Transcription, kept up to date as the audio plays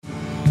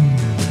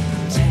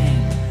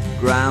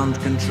ground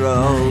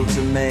control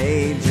to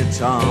Major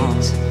Tom.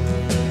 8,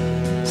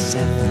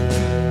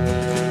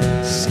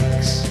 7,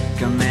 6.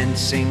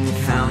 Commencing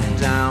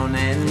countdown,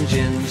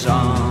 engines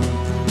on.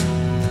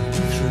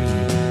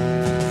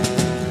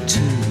 3,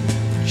 2.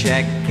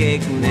 Check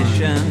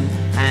ignition,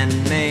 and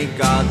may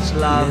God's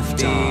love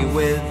be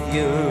with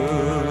you.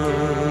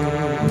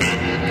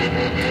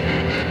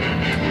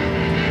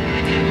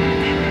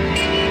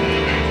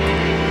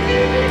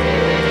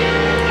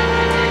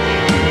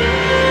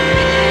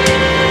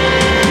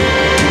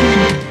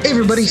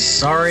 Everybody,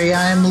 sorry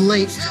I'm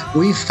late.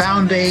 We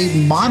found a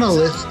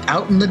monolith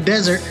out in the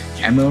desert,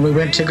 and when we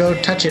went to go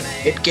touch it,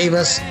 it gave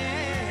us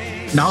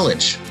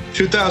knowledge.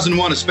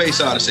 2001: A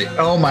Space Odyssey.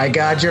 Oh my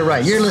God, you're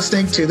right. You're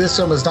listening to This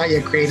Film Was Not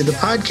Yet Created, the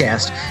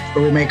podcast,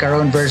 where we make our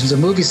own versions of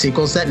movie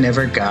sequels that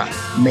never got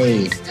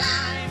made.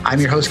 I'm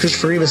your host,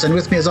 Christopher Rivas, and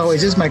with me as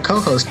always is my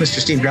co-host, Mr.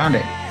 Steve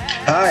Grande.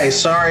 Hi,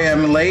 sorry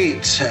I'm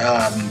late,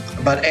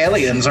 but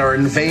aliens are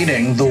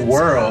invading the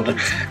world,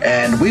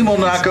 and we will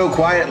not go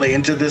quietly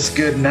into this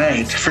good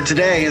night, for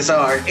today is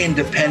our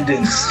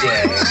Independence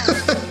Day.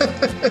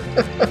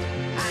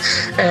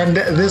 And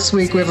this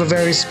week we have a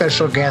very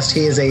special guest.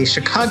 He is a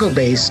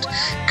Chicago-based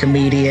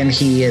comedian.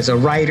 He is a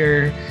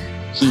writer.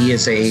 He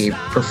is a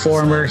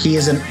performer. He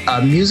is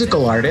a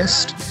musical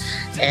artist,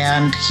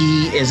 and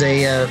he is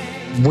a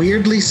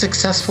weirdly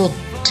successful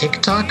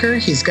TikToker.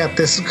 He's got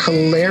this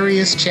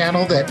hilarious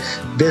channel that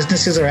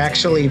businesses are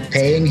actually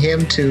paying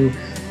him to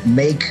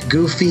make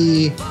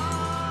goofy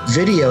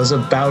videos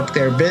about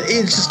their business.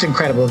 It's just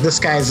incredible. This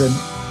guy's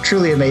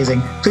truly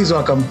amazing. Please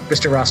welcome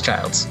Mr. Ross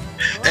Childs.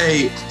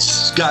 Hey,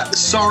 Scott,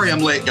 sorry I'm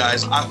late,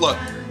 guys. Look,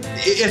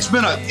 it's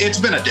been a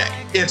day.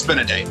 It's been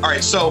a day. All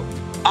right, so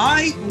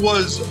I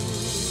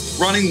was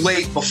running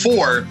late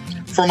before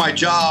for my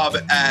job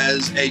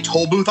as a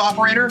toll booth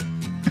operator.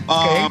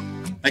 Okay.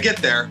 I get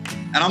there,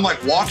 and I'm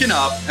like walking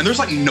up, and there's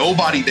like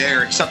nobody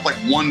there except like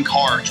one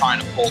car trying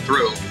to pull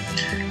through.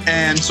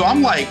 And so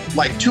I'm like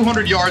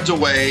 200 yards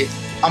away.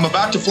 I'm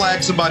about to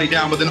flag somebody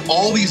down, but then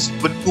all these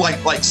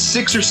like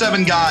 6 or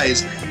 7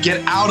 guys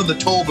get out of the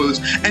toll booths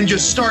and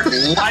just start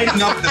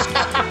lighting up this,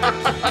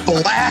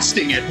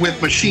 blasting it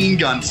with machine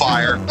gun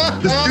fire.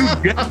 This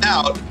dude gets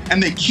out,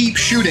 and they keep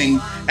shooting,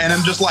 and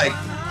I'm just like,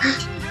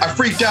 I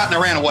freaked out and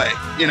I ran away,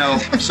 you know.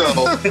 So.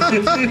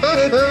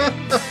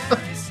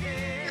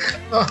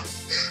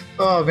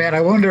 Oh man,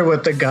 I wonder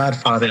what The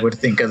Godfather would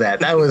think of that.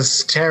 That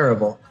was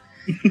terrible.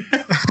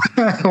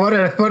 What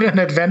an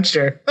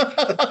adventure.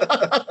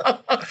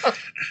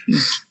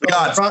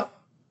 God.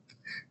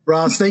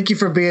 Ross, thank you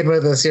for being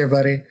with us here,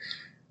 buddy.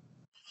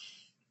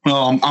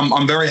 Well,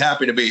 I'm very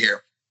happy to be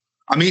here.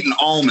 I'm eating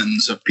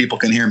almonds if people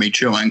can hear me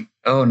chewing.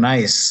 Oh,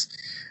 nice.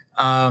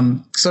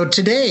 So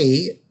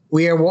today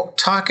we are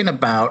talking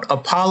about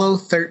Apollo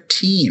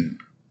 13.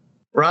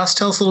 Ross,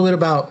 tell us a little bit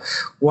about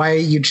why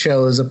you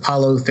chose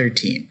Apollo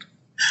 13.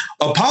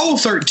 Apollo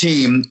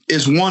 13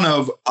 is one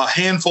of a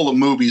handful of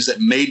movies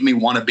that made me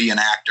want to be an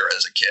actor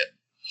as a kid.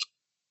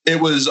 It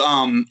was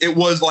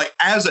like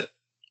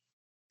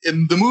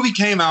the movie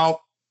came out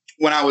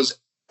when I was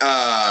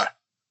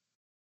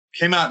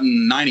came out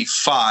in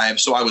 95,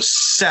 so I was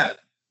 7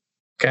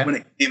 when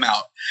it came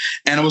out,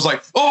 and it was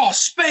like, oh,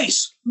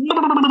 space,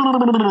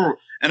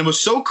 and it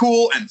was so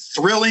cool and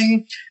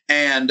thrilling,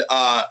 and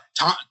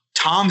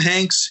Tom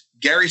Hanks,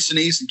 Gary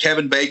Sinise, and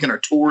Kevin Bacon are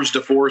tours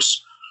de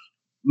force.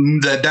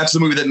 That's the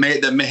movie that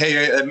made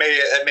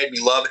me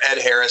love Ed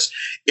Harris.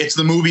 It's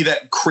the movie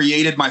that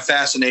created my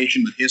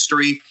fascination with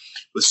history,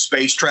 with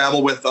space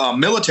travel, with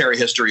military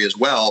history as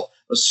well.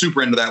 I was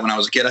super into that when I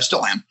was a kid. I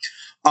still am.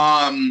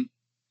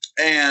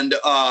 And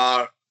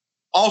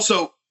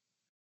also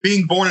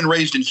being born and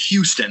raised in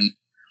Houston,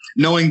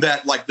 knowing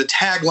that like the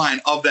tagline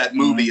of that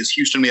movie is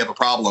 "Houston, we have a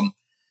problem,"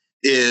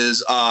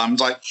 is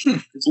like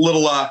it's a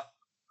little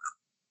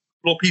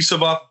piece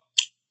of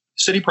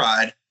city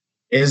pride.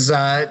 Does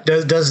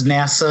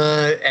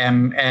NASA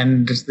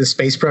and the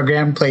space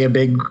program play a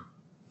big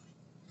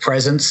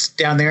presence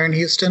down there in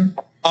Houston?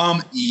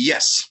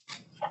 Yes.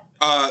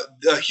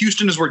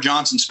 Houston is where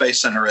Johnson Space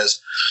Center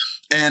is.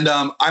 And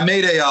I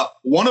made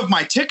one of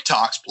my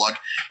TikToks plug.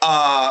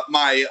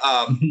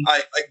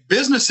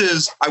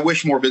 Businesses, I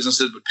wish more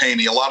businesses would pay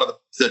me. A lot of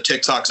the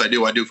TikToks I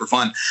do for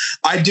fun.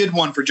 I did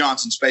one for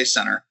Johnson Space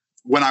Center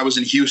when I was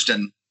in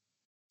Houston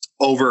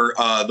over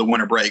the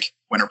winter break.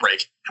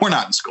 We're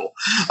not in school.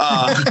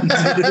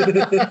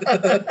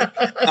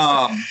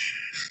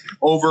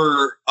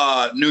 Over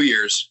New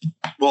Year's.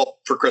 Well,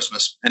 for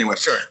Christmas. Anyway,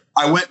 sure.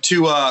 I went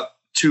to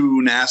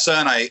NASA,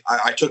 and I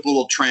took a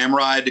little tram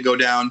ride to go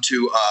down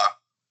to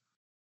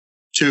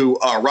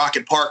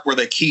Rocket Park, where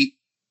they keep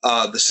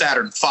the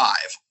Saturn V.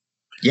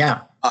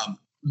 Yeah.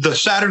 The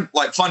Saturn,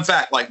 like, fun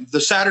fact, like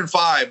the Saturn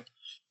V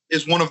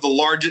is one of the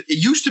largest.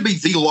 It used to be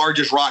the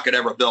largest rocket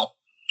ever built,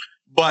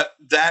 but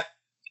that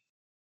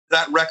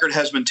record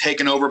has been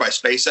taken over by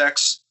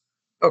SpaceX.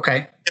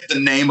 Okay. It's the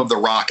name of the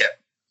rocket,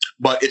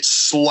 but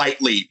it's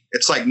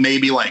like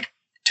maybe like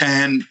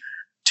 10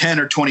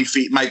 or 20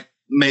 feet,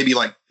 maybe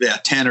like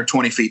 10 or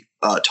 20 feet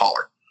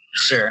taller.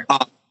 Sure.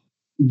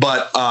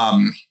 but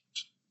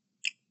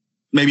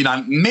maybe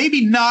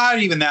not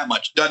even that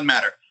much. Doesn't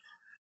matter.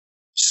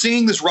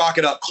 Seeing this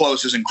rocket up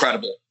close is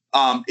incredible.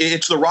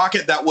 It's the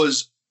rocket that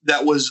was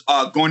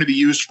going to be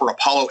used for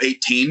Apollo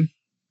 18,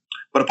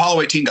 but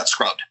Apollo 18 got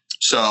scrubbed.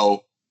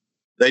 So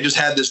they just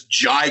had this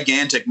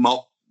gigantic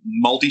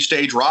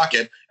multi-stage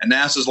rocket, and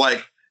NASA's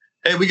like,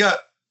 "Hey, we got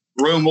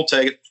room. We'll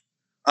take it."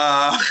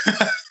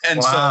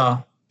 And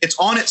so it's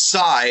on its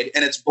side,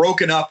 and it's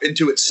broken up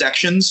into its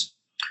sections.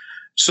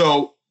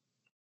 So,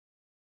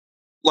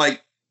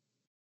 like,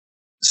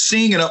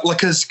 seeing it up, like,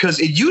 because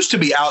it used to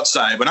be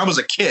outside when I was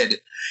a kid.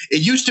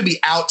 It used to be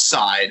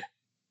outside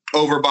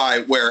over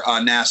by where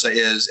NASA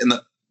is,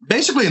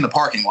 basically in the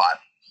parking lot.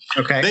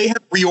 Okay. They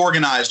have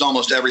reorganized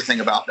almost everything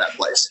about that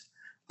place.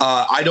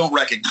 I don't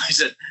recognize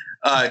it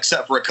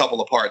except for a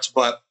couple of parts,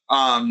 but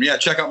yeah,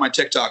 check out my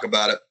TikTok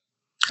about it.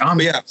 I'm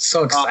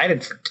so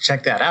excited to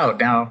check that out.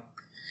 Now,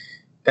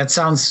 that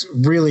sounds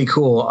really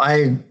cool.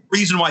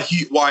 Reason why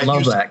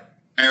love that.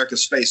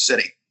 America's Space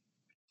City.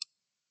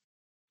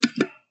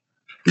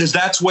 Because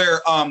that's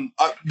where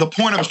the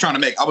point I was trying to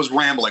make. I was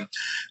rambling.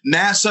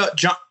 NASA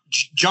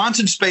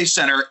Johnson Space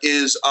Center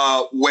is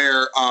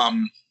where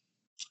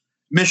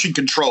mission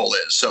control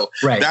is. So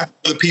that's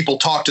where the people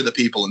talk to the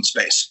people in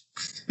space.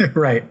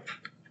 Right.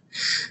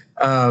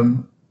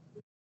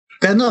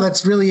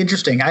 That's really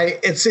interesting.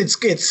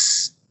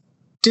 It's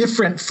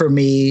different for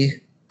me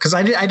because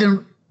I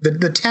didn't.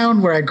 The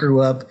town where I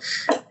grew up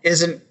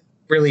isn't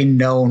really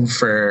known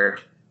for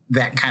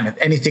that kind of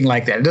anything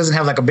like that. It doesn't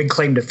have like a big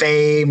claim to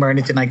fame or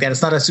anything like that.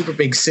 It's not a super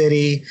big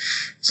city.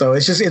 So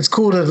it's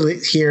cool to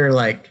hear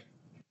like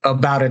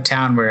about a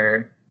town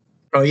where,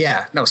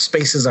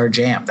 space is our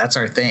jam. That's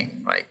our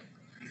thing. Like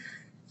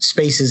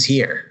space is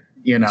here,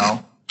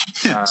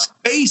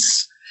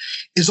 Space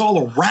is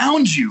all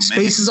around you, man.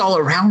 Space is all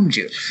around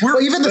you.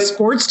 Even the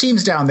sports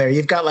teams down there,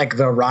 you've got like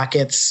the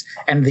Rockets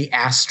and the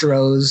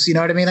Astros, you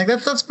know what I mean? Like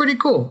that's pretty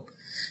cool.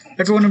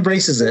 Everyone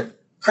embraces it.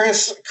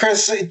 Chris,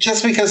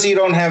 just because you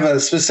don't have a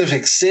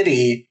specific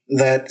city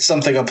that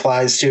something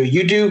applies to,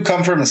 you do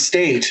come from a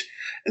state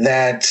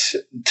that,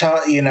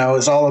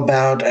 is all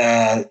about,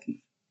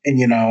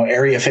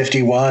 Area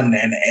 51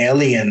 and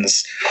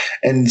aliens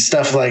and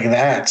stuff like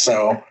that.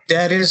 So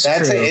that's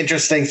an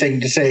interesting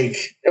thing to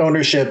take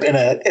ownership in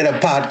a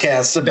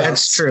podcast about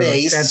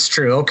space. That's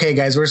true. Okay,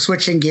 guys, we're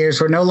switching gears.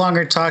 We're no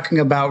longer talking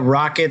about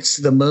rockets,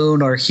 the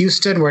moon, or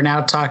Houston. We're now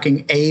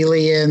talking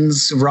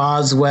aliens,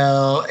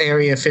 Roswell,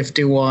 Area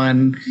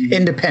 51,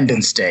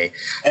 Independence Day.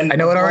 And I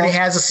know it already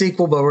has a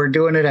sequel, but we're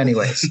doing it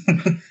anyways.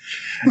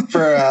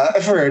 For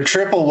a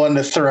triple one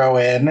to throw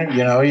in,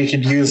 you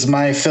could use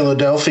my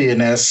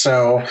Philadelphia-ness.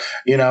 So,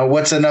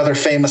 what's another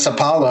famous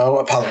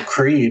Apollo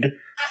Creed.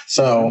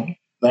 So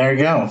there you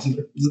go.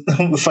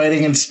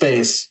 Fighting in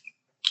space.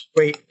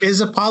 Wait,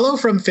 is Apollo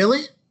from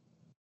Philly?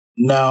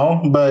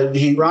 No, but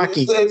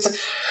Rocky. But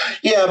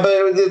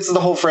it's the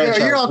whole franchise.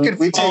 You're all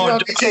we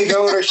take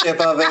ownership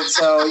of it.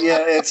 So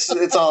yeah,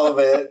 it's all of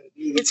it.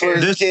 It's where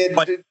this kid,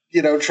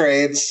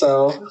 trades.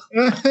 So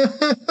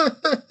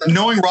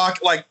knowing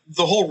like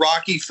the whole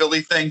Rocky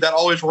Philly thing, that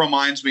always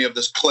reminds me of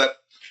this clip.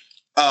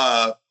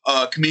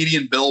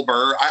 Comedian Bill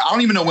Burr. I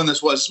don't even know when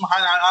this was.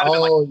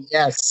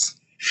 Yes.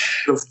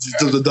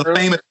 The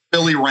famous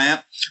Philly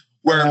rant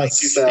where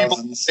people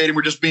in the stadium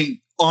were just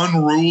being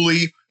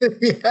unruly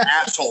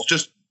assholes.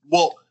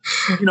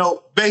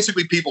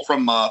 Basically people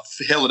from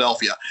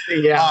Philadelphia.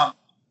 Yeah.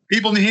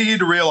 People need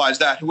to realize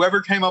that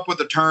whoever came up with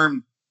the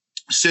term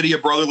 "City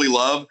of Brotherly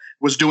Love"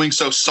 was doing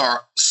so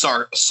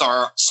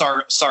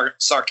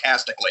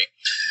sarcastically.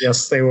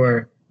 Yes, they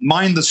were.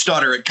 Mind the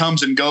stutter. It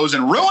comes and goes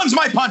and ruins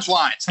my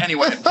punchlines.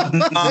 Anyway,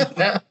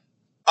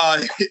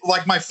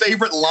 like my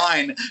favorite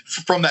line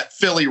from that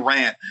Philly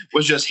rant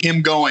was just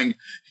him going,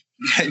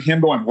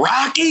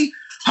 Rocky,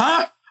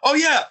 huh? Oh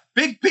yeah,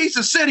 big piece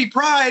of city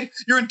pride.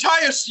 Your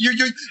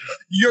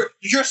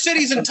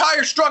city's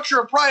entire structure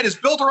of pride is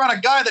built around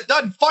a guy that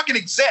doesn't fucking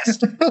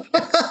exist.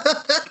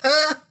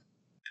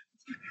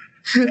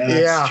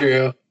 That's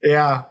true.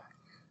 Yeah.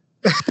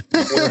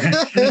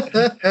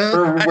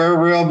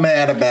 we're real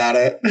mad about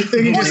it.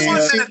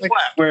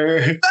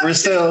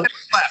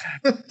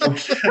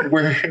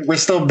 We're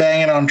still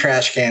banging on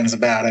trash cans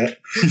about it.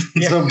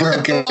 So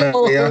broken.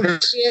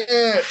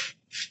 Shit.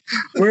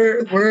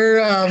 We're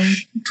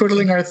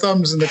twiddling our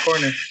thumbs in the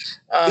corner.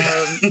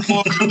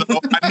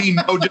 I mean,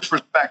 no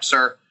disrespect,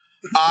 sir.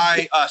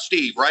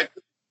 Steve, right?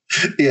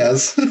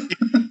 Yes.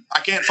 I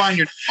can't find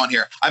your name on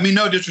here. I mean,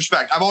 no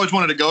disrespect. I've always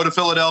wanted to go to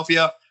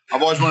Philadelphia.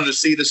 I've always wanted to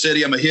see the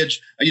city. I'm a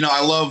huge,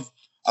 I love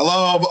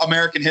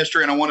American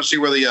history, and I want to see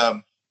where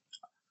the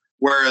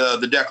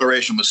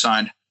Declaration was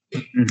signed.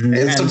 Mm-hmm.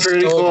 It's a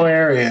pretty cool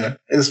area.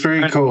 It's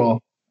pretty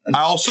cool. I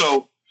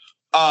also,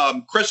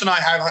 Chris and I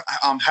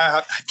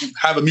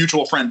have a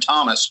mutual friend,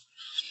 Thomas,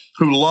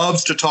 who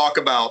loves to talk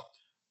about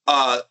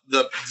the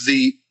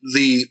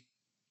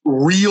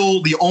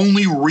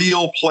only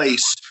real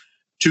place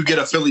to get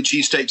a Philly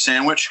cheesesteak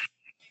sandwich.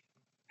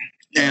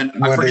 And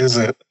what is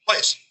it?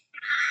 Place.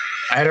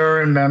 I don't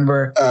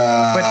remember.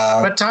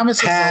 But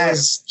Thomas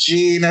has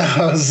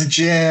Geno's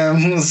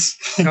Gyms.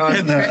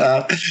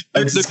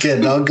 I'm just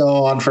kidding. I'll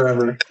go on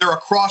forever. They're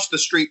across the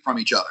street from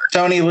each other.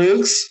 Tony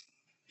Luke's?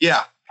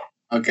 Yeah.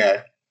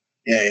 Okay.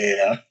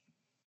 Yeah.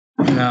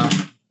 No.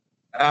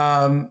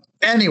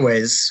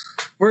 Anyways,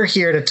 we're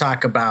here to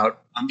talk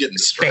about I'm getting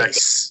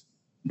space.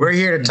 We're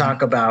here to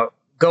talk about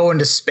going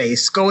to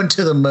space, going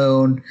to the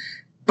moon,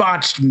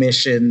 botched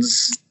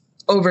missions,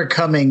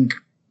 overcoming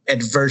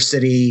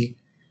adversity,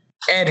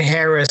 Ed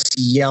Harris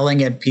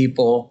yelling at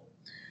people.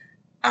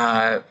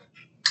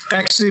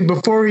 Actually,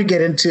 before we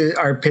get into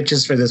our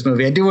pitches for this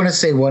movie, I do want to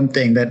say one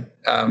thing that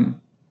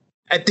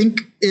I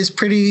think is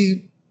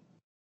pretty.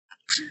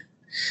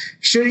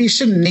 You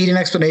shouldn't need an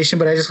explanation,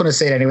 but I just want to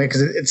say it anyway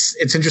because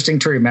it's interesting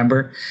to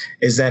remember.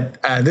 Is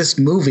that this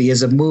movie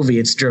is a movie?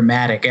 It's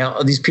dramatic.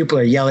 These people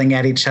are yelling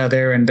at each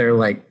other, and they're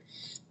like,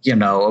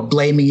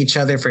 blaming each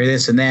other for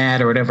this and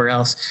that or whatever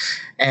else.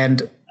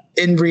 And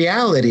in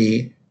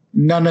reality,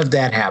 none of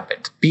that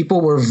happened.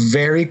 People were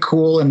very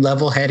cool and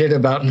level-headed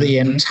about the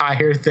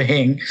entire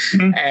thing.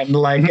 And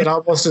it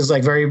almost is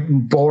very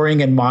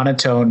boring and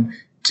monotone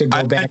to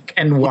go back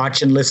and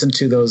watch and listen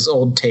to those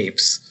old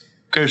tapes.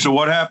 Okay, so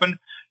what happened?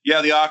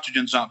 Yeah, the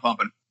oxygen's not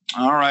pumping.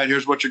 All right,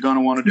 here's what you're going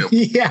to want to do.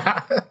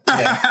 Yeah.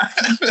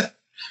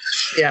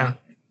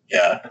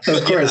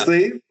 Of course,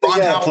 they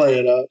gotta play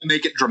it up.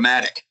 Make it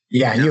dramatic.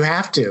 Yeah, you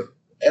have to.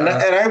 And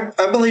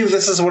I believe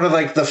this is one of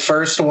the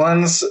first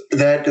ones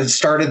that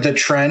started the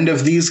trend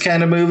of these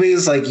kind of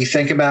movies. You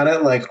think about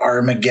it,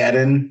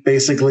 Armageddon,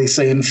 basically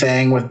same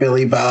thing with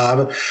Billy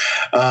Bob.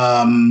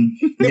 That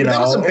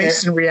was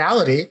based in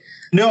reality.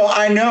 No,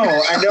 I know,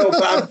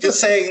 but I'm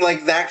just saying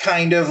that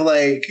kind of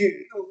we're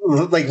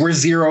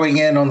zeroing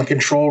in on the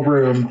control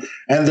room,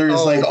 and there's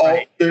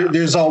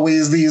there's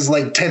always these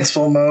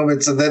tenseful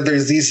moments, and then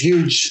there's these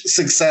huge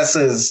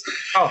successes.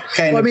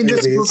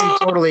 This movie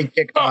totally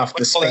kicked off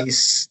the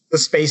space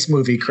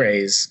movie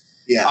craze.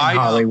 Yeah, in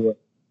Hollywood.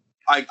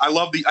 I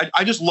love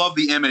I just love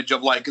the image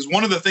of because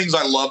one of the things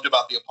I loved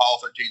about the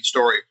Apollo 13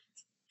 story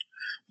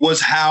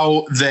was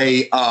how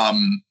they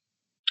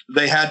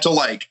had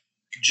to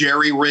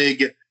jerry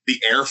rig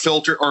the air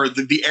filter or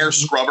the air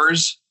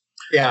scrubbers.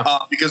 Yeah.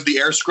 Because the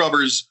air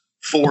scrubbers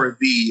for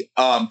the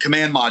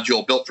command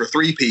module built for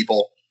 3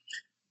 people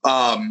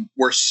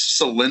were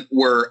square.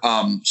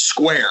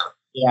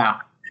 Yeah.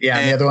 Yeah.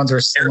 And the other ones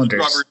were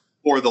cylinders. Air scrubbers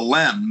for the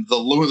LEM, the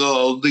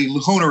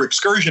Lunar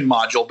Excursion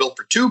module built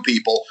for 2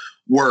 people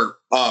were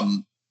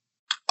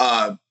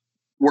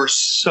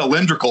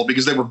cylindrical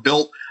because they were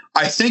built,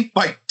 I think,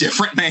 by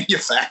different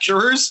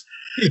manufacturers.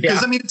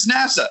 Because it's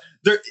NASA.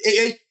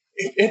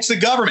 It's the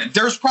government.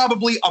 There's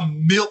probably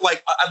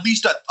at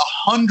least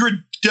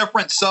 100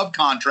 different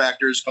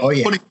subcontractors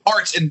putting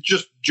parts in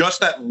just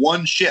that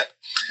one ship.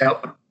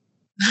 Yep.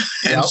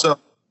 And so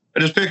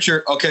I just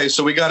picture, okay,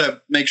 so we got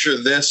to make sure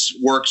this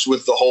works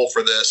with the hole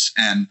for this,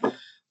 and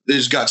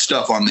there's got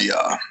stuff on the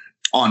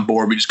on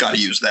board. We just got to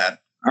use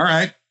that. All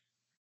right.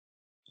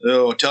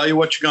 So I'll tell you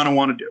what you're going to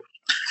want to do.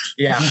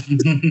 Yeah.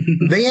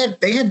 They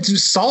had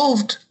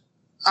solved.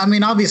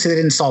 Obviously they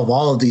didn't solve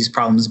all of these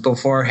problems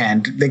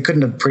beforehand. They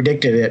couldn't have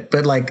predicted it,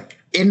 but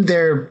in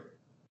their,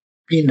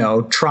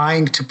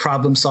 trying to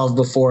problem solve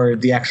before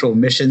the actual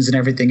missions and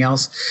everything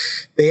else,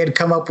 they had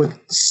come up with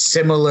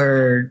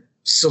similar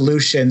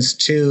solutions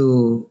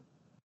to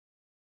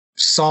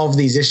solve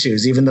these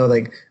issues. Even though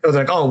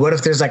what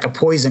if there's a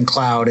poison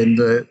cloud in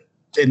the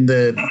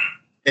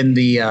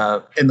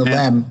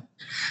LEM?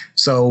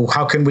 So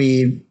how can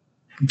we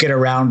get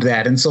around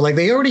that? And so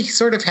they already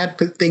sort of had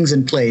put things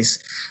in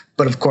place.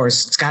 But of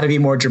course, it's got to be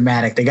more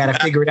dramatic. They got to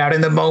figure it out in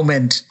the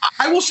moment.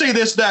 I will say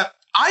this, that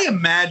I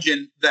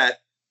imagine that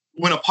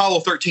when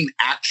Apollo 13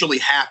 actually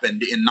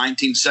happened in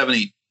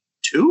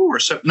 1972 or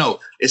so, no,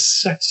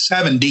 it's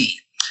 70,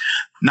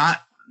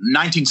 not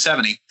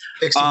 1970.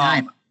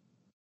 69.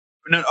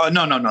 No.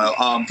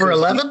 For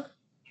 11?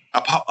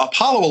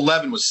 Apollo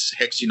 11 was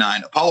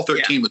 69. Apollo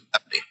 13 was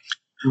 70.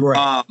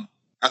 Right.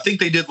 I think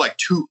they did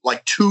two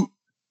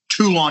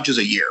launches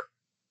a year.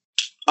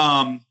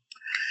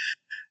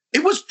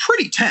 It was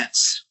pretty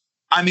tense.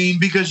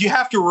 Because you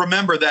have to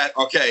remember that,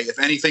 okay, if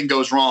anything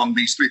goes wrong,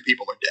 these 3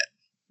 people are dead.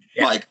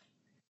 Yeah.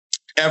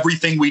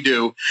 Everything we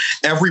do,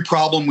 every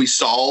problem we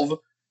solve,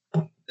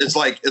 it's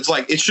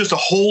just a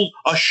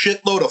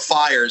shitload of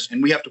fires,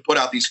 and we have to put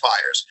out these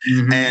fires.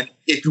 Mm-hmm. And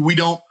if we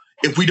don't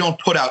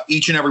put out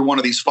each and every one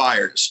of these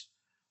fires,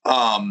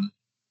 then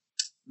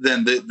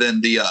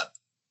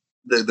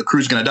the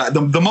crew's going to die.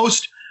 The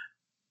most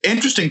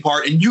interesting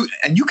part, and you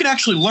can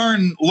actually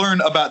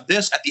learn about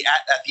this at the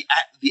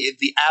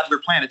Adler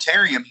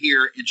Planetarium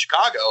here in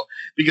Chicago,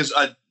 because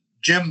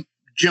Jim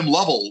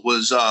Lovell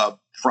was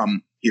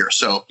from here.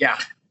 So yeah,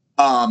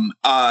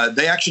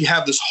 they actually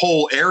have this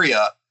whole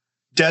area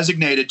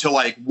designated to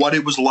what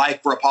it was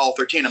like for Apollo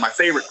 13. And my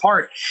favorite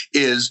part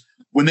is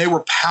when they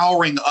were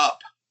powering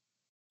up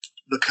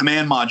the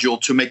command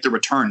module to make the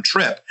return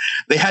trip,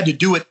 they had to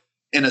do it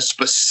in a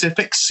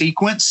specific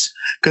sequence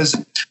because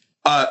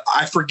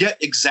I forget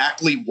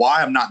exactly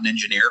why. I'm not an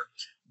engineer,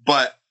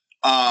 but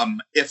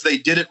if they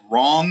did it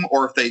wrong,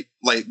 or if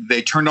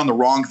they turned on the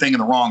wrong thing in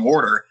the wrong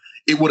order,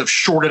 it would have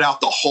shorted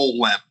out the whole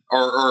limb,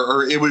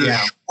 or it would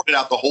have shorted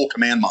out the whole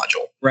command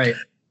module. Right.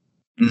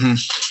 Mm-hmm.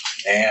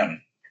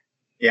 Damn.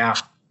 Yeah.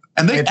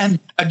 And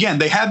again,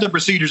 they had the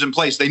procedures in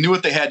place. They knew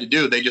what they had to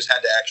do. They just had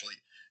to actually,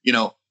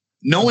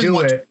 knowing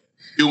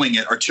doing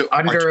it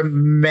under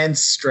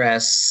immense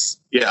stress.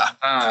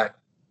 Yeah.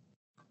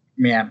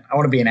 Man, I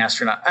want to be an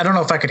astronaut. I don't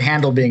know if I could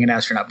handle being an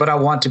astronaut, but I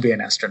want to be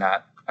an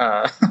astronaut.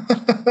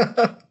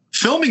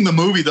 Filming the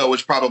movie though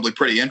was probably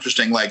pretty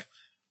interesting. Like,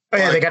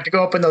 they got to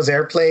go up in those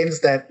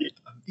airplanes that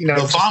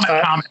the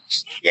vomit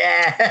comments.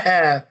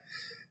 Yeah,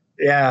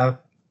 yeah.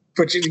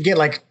 But you get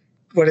like,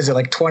 what is it,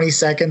 like 20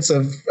 seconds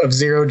of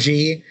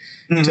 0G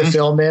to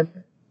film in?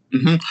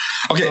 Mm-hmm.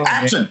 Okay,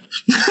 action.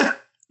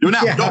 Do it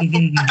now. Yeah.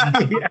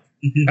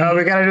 Oh,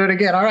 we got to do it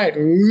again. All right.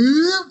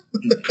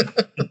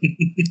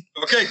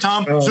 Okay,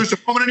 Tom. Is there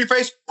a moment in your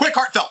face? Quick,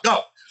 heartfelt.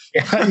 Go.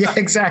 Yeah,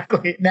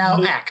 exactly.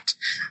 Now act.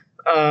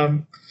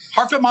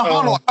 Heartfelt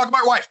monologue. Talk about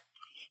your wife.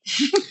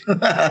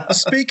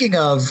 Speaking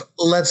of,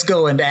 let's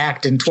go and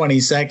act in 20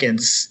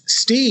 seconds.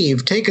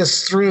 Steve, take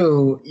us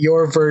through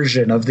your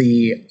version of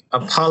the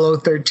Apollo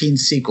 13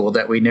 sequel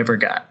that we never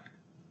got.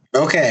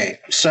 Okay,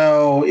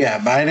 so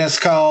mine is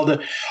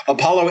called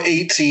Apollo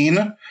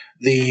 18.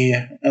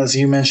 As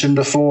you mentioned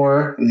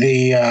before,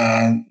 the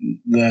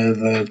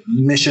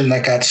mission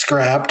that got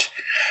scrapped.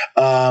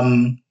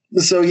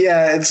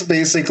 It's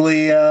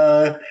basically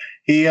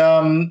he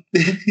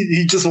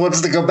just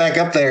wants to go back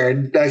up there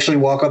and actually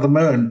walk on the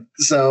moon.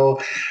 So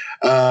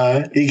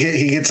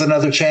he gets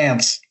another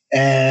chance.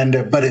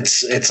 But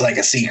it's like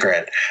a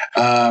secret.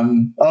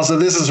 Also,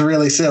 this is a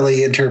really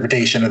silly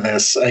interpretation of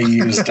this. I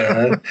used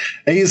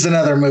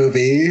another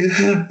movie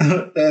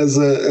as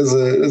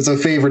a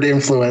favorite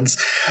influence.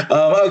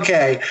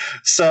 Okay,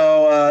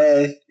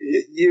 so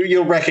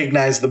you'll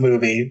recognize the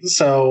movie.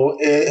 So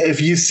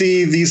if you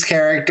see these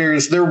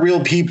characters, they're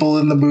real people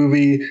in the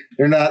movie.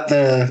 They're not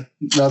the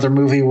other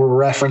movie we're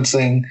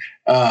referencing.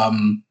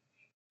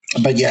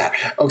 But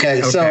yeah,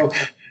 okay. So.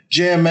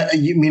 Jim,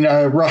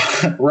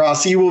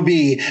 Ross, you will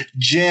be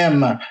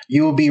Jim,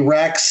 you will be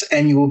Rex,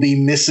 and you will be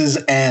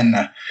Mrs.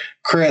 N.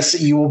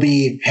 Chris, you will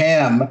be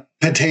Ham,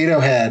 Potato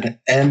Head,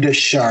 and a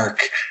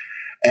Shark.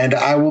 And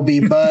I will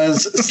be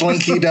Buzz,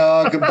 Slinky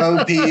Dog,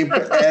 Bo Peep,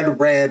 and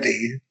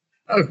Randy.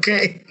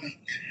 Okay.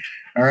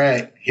 All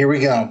right, here we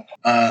go.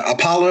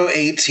 Apollo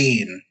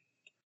 18.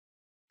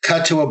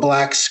 Cut to a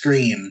black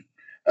screen.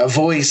 A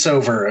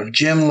voiceover of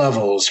Jim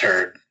Lovell is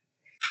heard.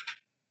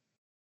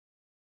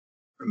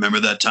 Remember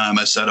that time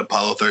I said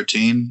Apollo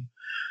 13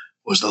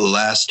 was the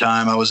last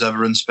time I was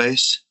ever in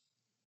space?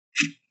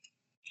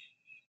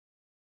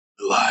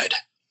 I lied.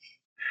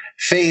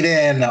 Fade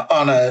in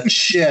on a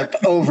ship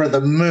over the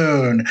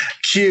moon.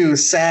 Cue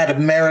sad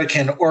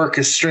American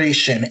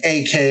orchestration,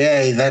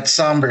 a.k.a. that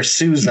somber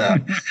Sousa.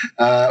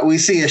 We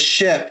see a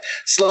ship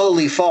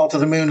slowly fall to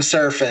the moon's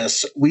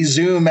surface. We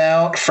zoom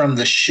out from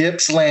the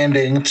ship's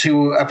landing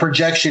to a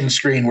projection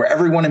screen where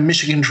everyone in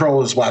Mission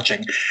Control is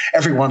watching.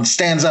 Everyone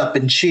stands up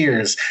and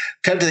cheers.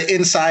 Cut to the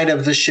inside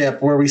of the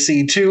ship where we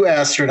see two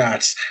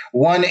astronauts.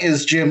 One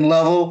is Jim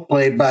Lovell,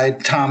 played by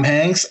Tom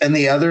Hanks, and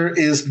the other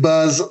is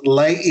Buzz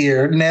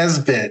Lightyear Nesbitt.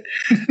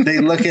 They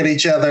look at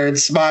each other and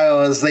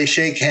smile as they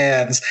shake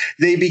hands.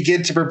 They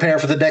begin to prepare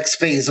for the next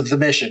phase of the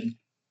mission.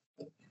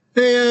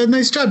 Hey,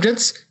 nice job,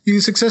 gents.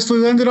 You successfully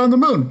landed on the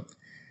moon.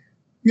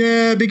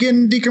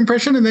 Begin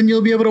decompression, and then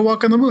you'll be able to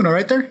walk on the moon, all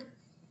right there?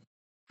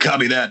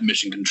 Copy that,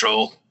 Mission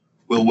Control.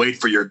 We'll wait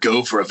for your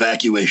go for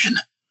evacuation.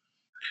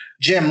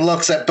 Jim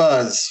looks at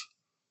Buzz.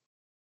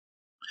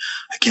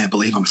 I can't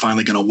believe I'm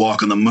finally going to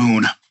walk on the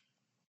moon.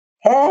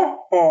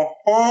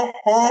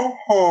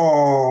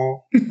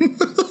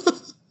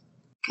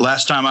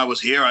 Last time I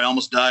was here, I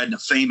almost died in a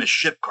famous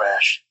ship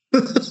crash. By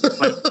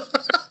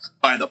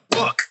the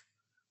book.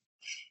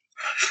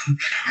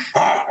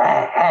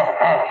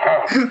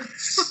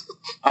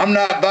 I'm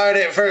not buying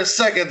it for a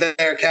second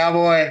there,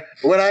 cowboy.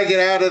 When I get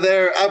out of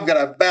there, I'm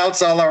going to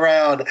bounce all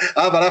around.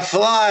 I'm going to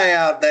fly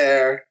out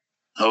there.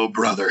 Oh,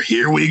 brother,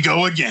 here we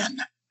go again.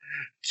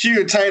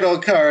 Cue title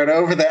card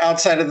over the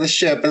outside of the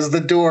ship as the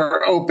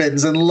door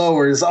opens and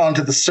lowers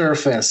onto the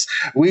surface.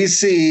 We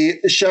see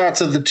shots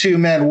of the two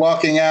men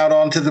walking out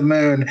onto the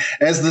moon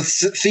as the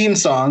theme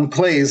song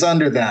plays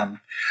under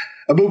them.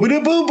 Boop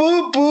boop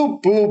boop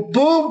boop boop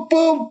boop boop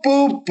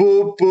boop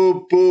boop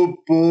boop boop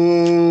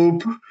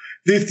boop.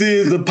 This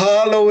is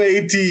Apollo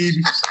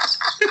 18.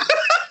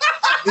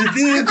 This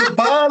is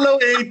Apollo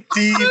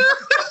 18.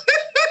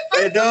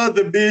 And on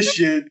the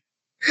mission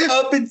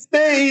up in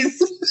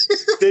space.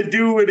 They're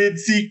doing it in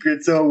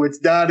secret, so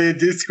it's not a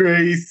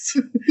disgrace.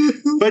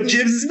 But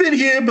Jim's been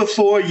here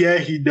before, yeah,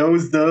 he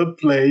knows the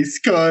place,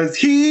 cause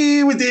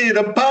he was in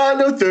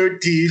Apollo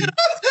 13.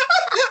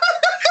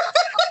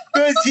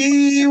 Cause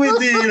he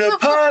was in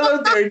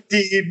Apollo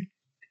 13.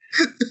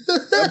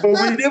 Boom,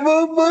 boom,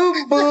 boom,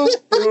 boom, boom,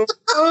 boom,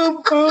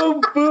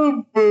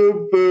 boom,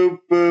 boom, boom,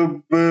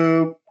 boom,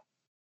 boom.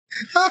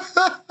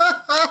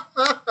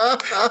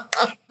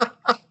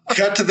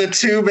 Cut to the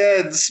two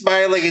men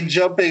smiling and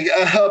jumping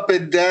up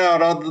and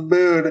down on the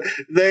moon.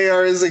 They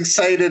are as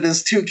excited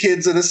as two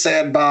kids in a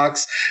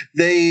sandbox.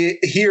 They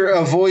hear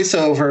a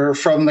voiceover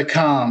from the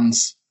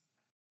comms.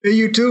 Hey,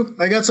 you two,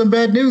 I got some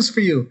bad news for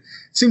you.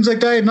 Seems like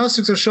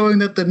diagnostics are showing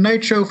that the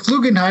Nitro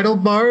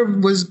Flugenheidel bar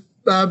was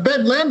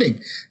bed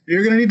landing.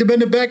 You're going to need to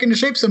bend it back into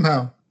shape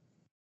somehow.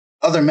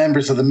 Other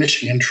members of the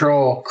Mission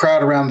Control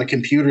crowd around the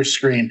computer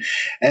screen,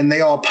 and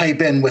they all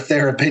pipe in with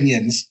their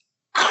opinions.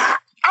 The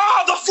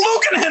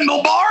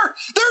Flugenhimmel bar!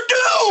 They're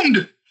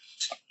doomed!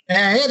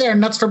 Hey there,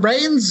 nuts for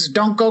brains.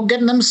 Don't go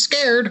getting them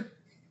scared.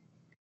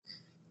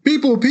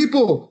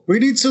 People, we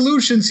need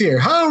solutions here.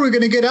 How are we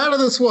going to get out of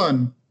this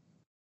one?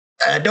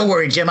 Don't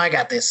worry, Jim, I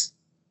got this.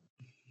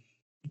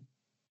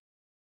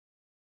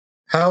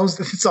 How's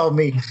this? It's all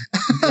me.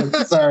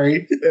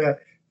 Sorry.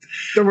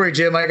 Don't worry,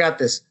 Jim, I got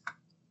this.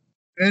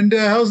 And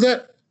how's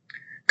that?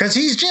 Because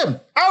he's Jim.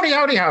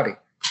 Howdy.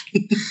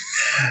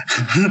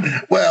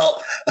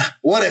 Well,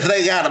 what if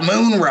they got a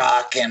moon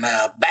rock and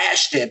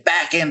bashed it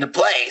back into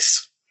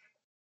place?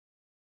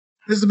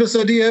 This is the best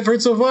idea I've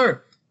heard so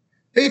far.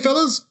 Hey,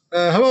 fellas,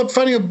 how about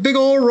finding a big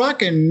old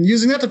rock and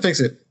using that to fix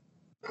it?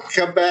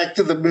 Come back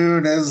to the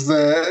moon as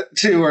the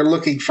two are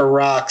looking for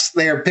rocks.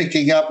 They are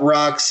picking up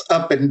rocks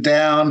up and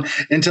down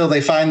until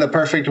they find the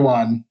perfect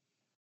one.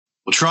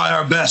 We'll try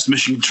our best,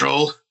 Mission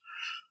Control.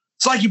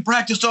 It's like you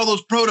practiced all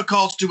those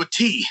protocols to a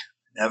T.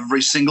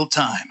 Every single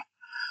time.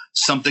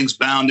 Something's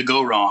bound to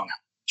go wrong.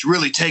 It's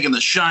really taken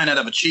the shine out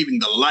of achieving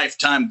the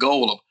lifetime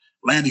goal of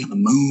landing on the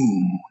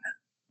moon.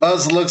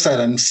 Buzz looks at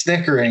him,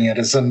 snickering at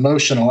his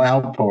emotional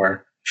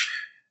outpour.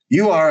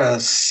 You are a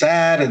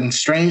sad and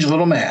strange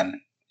little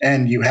man,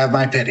 and you have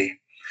my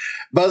pity.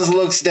 Buzz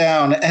looks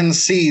down and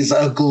sees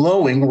a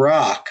glowing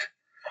rock.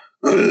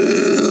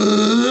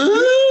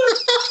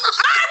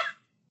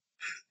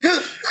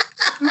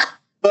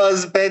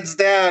 Buzz bends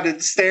down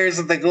and stares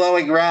at the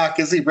glowing rock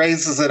as he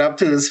raises it up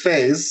to his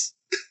face.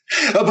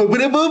 They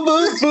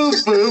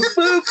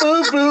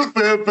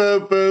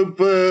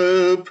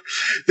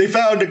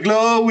found a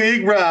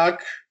glowing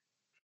rock.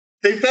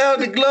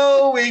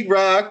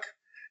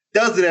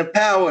 Does it have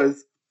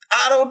powers?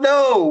 I don't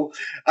know.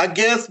 I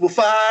guess we'll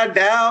find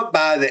out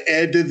by the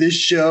end of this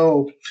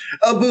show.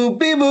 A boop,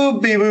 beep,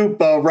 boop, beep, boop,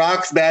 a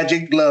rock's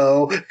magic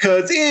glow,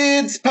 'cause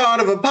it's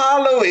part of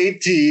Apollo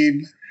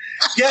 18.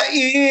 Yeah,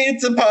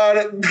 it's a part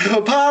of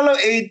Apollo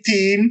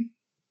 18.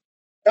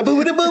 Cut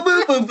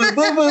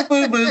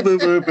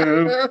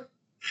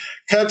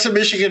to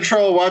Mission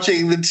Control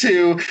watching the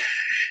two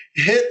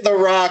hit the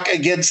rock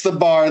against the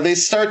bar. They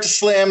start to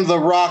slam the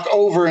rock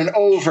over and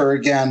over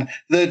again.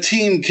 The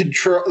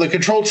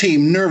control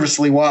team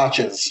nervously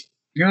watches.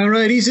 All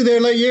right, easy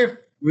there, Lightyear.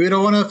 We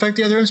don't want to affect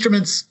the other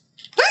instruments.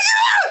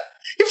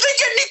 If they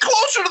get any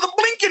closer to the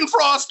blinking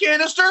frost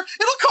canister,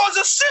 it'll cause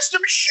a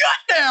system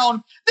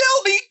shutdown.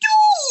 They'll be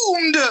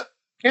doomed.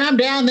 Calm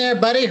down there,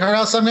 buddy, or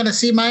else I'm going to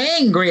see my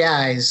angry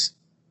eyes.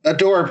 A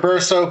door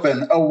bursts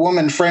open. A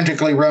woman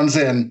frantically runs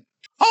in.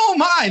 Oh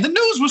my, the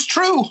news was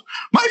true.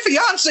 My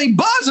fiancé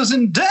Buzz is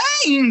in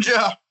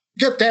danger.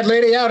 Get that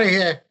lady out of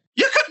here.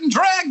 You couldn't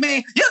drag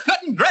me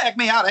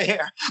out of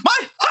here.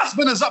 My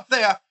husband is up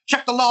there.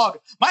 Check the log.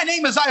 My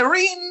name is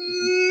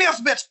Irene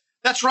Nesbit.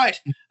 That's right.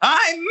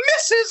 I'm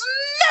Mrs.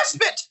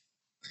 Nesbit.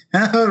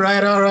 All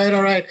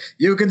right.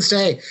 You can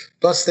stay.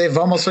 Plus, they've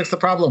almost fixed the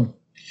problem.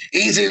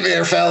 Easy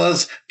there,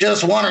 fellas.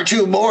 Just one or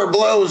two more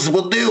blows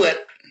will do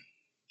it.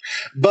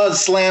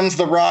 Buzz slams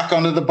the rock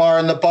onto the bar,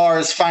 and the bar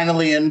is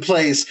finally in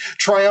place.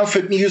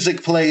 Triumphant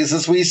music plays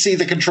as we see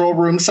the control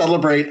room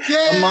celebrate.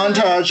 Yeah. A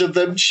montage of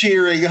them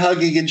cheering,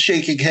 hugging, and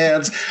shaking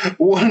hands.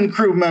 One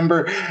crew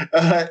member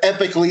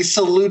epically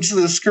salutes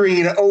the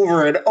screen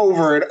over and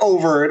over and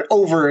over and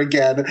over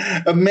again.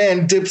 A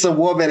man dips a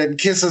woman and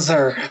kisses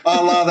her,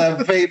 a la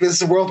that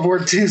famous World War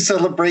II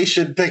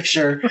celebration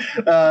picture.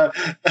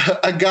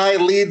 A guy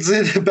leans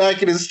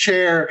back in his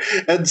chair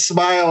and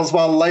smiles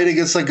while lighting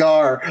a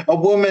cigar. A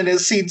woman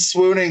is seen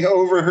swooning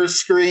over her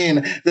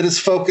screen that is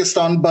focused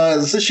on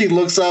Buzz. She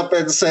looks up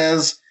and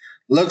says,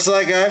 "Looks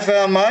like I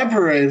found my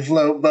parade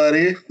float,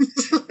 buddy."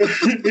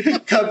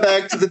 Cut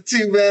back to the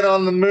two men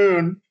on the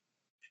moon.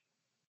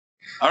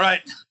 All right.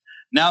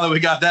 Now that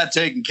we got that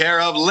taken care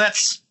of,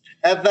 let's...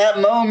 At that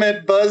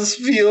moment, Buzz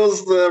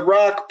feels the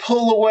rock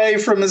pull away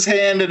from his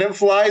hand and it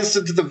flies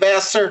into the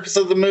vast surface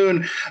of the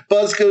moon.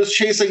 Buzz goes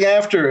chasing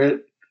after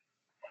it.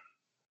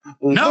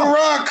 No. The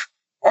rock!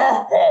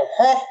 No,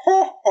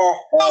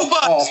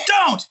 Buzz,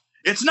 don't!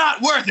 It's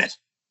not worth it!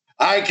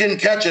 I can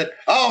catch it.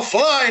 I'll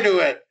fly to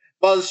it.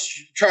 Buzz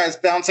tries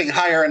bouncing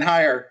higher and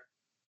higher.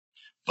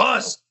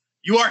 Buzz,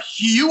 you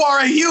are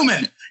a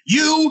human.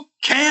 You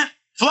can't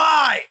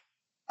fly.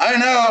 I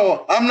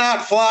know. I'm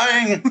not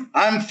flying.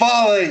 I'm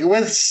falling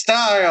with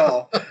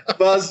style.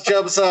 Buzz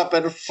jumps up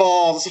and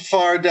falls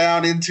far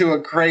down into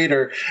a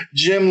crater.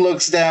 Jim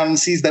looks down and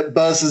sees that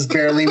Buzz is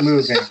barely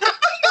moving.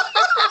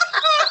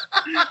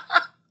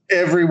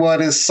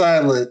 Everyone is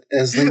silent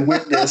as they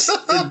witness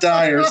the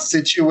dire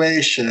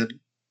situation.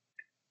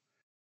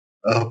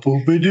 Boop,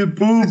 boop, boop,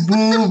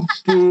 boop,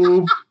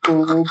 boop.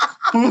 boop,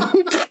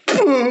 boop,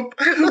 boop,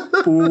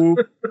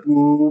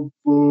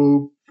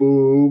 boop, boop,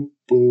 boop,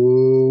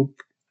 boop.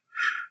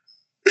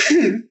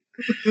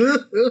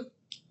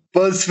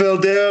 Buzz fell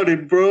down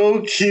and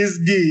broke his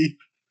knee.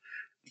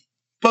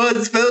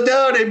 Buzz fell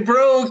down and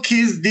broke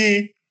his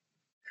knee.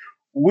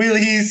 Will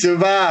he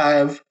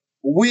survive?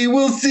 We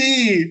will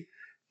see.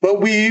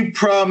 But we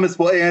promise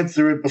we'll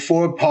answer it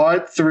before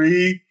part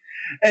 3.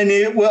 And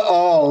it will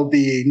all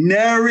be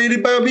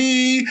narrated by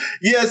me.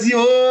 Yes,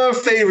 your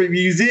favorite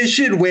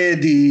musician,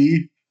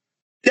 Wendy.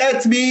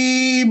 That's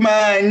me.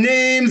 My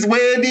name's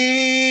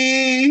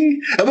Wendy.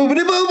 Boop, boop,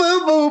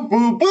 boop, boop,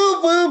 boop,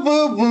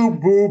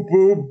 boop, boop,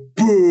 boop,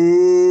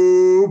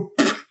 boop.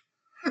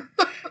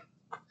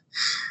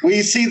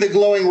 We see the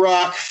glowing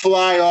rock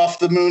fly off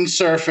the moon's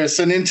surface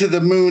and into the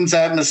moon's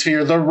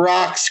atmosphere. The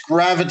rock's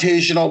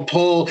gravitational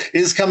pull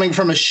is coming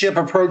from a ship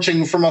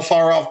approaching from a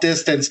far-off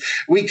distance.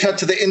 We cut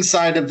to the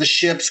inside of the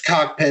ship's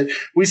cockpit.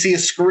 We see a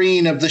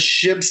screen of the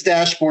ship's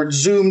dashboard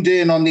zoomed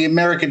in on the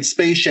American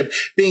spaceship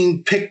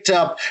being picked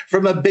up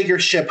from a bigger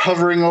ship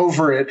hovering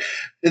over it.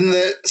 In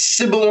the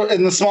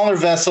smaller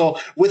vessel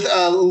with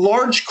a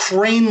large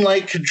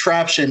crane-like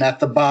contraption at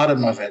the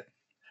bottom of it.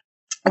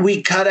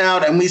 We cut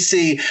out and we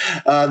see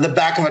the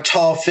back of a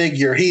tall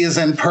figure. He is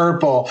in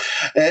purple.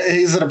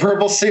 He's in a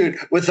purple suit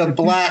with a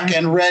black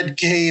and red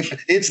cape.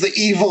 It's the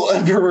evil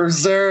Emperor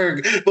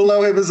Zurg.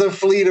 Below him is a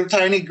fleet of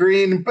tiny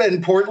green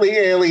and portly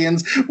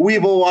aliens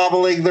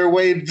weeble-wobbling their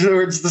way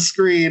towards the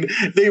screen.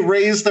 They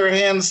raise their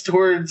hands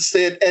towards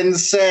it and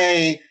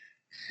say,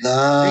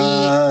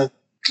 "The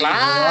Claw."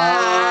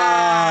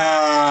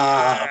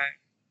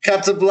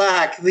 Cut to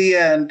black. The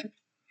end.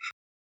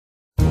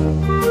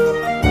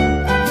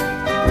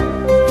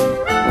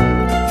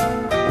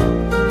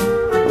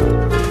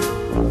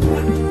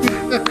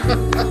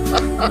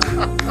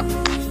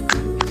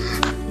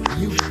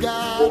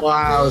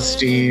 Wow,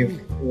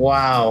 Steve.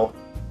 Wow.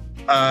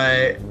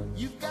 I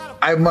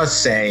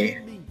must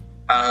say,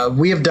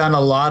 we have done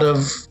a lot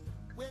of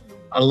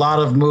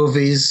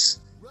movies,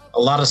 a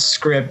lot of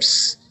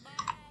scripts,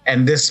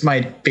 and this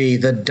might be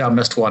the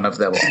dumbest one of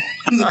them all.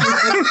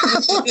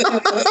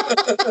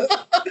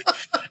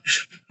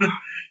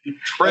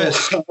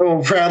 Chris, I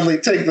will proudly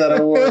take that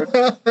award.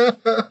 Well,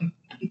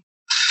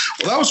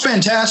 that was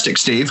fantastic,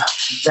 Steve.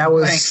 That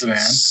was Thanks, man.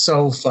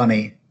 so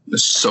funny.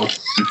 This is so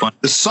fun.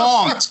 The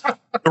songs,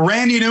 the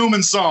Randy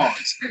Newman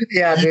songs.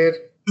 Yeah, dude.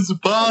 It's a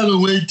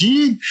bottle of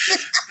dude.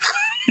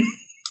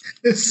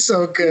 It's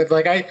so good.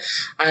 Like I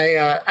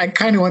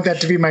kind of want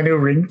that to be my new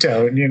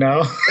ringtone, you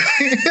know?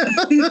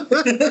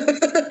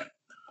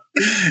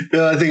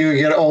 Yeah, I think it would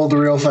get old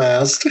real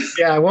fast.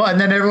 Yeah, well, and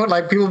then everyone,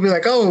 like, people will be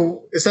like,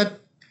 "Oh, is that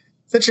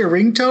your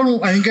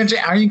ringtone?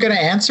 Are you gonna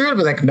answer it?" I'll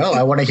be like, "No,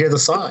 I want to hear the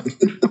song."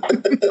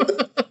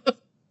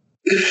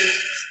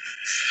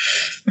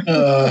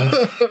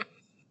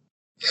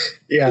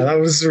 Yeah, that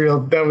was real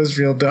dumb.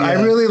 Yeah. I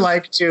really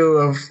like too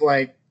of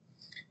like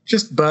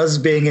just Buzz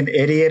being an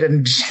idiot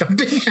and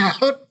jumping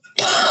out.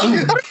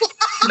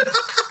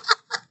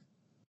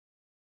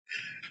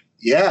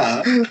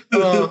 Yeah.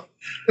 That's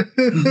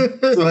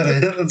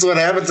what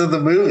happens in the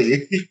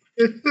movie.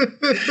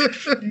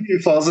 He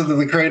falls into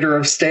the crater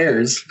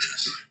upstairs.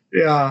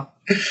 Yeah.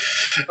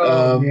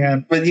 Oh,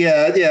 man. But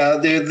yeah,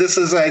 dude, this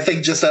is, I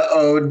think, just an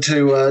ode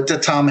to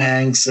Tom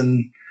Hanks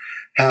and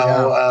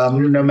how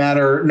no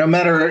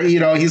matter, you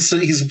know, he's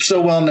so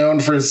well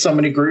known for so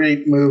many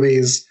great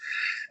movies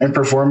and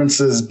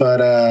performances, but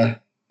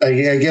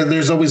again,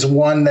 there's always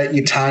one that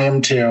you tie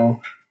him to.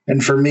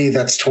 And for me,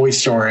 that's Toy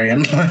Story.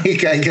 And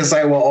like, I guess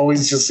I will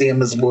always just see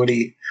him as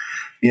Woody,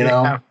 you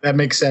know? Yeah, that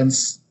makes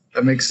sense.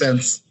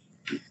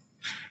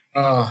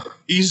 Oh,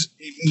 He's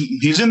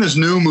in this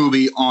new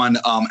movie on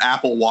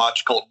Apple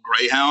Watch called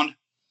Greyhound.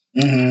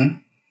 Mm-hmm.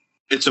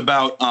 It's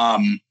about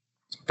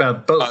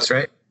boats,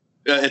 right?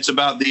 It's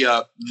about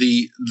the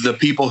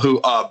people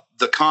who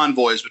the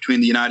convoys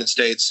between the United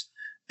States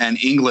and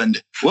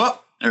England.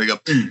 Well, there we go.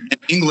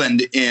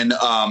 England in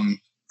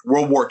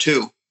World War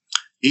II.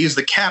 He's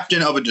the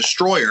captain of a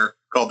destroyer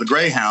called the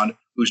Greyhound,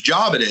 whose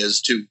job it is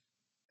to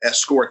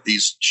escort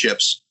these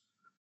ships,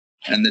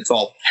 and it's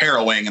all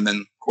harrowing. And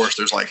then, of course,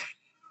 there's like,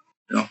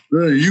 you know,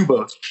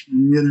 U-boats.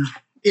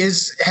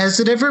 Has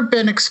it ever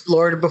been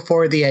explored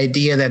before, the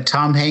idea that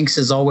Tom Hanks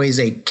is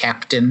always a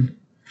captain?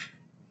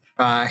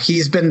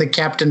 He's been the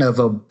captain of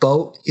a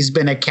boat. He's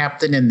been a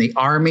captain in the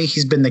army.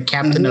 He's been the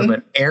captain of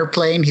an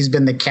airplane. He's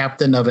been the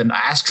captain of an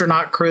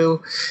astronaut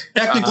crew.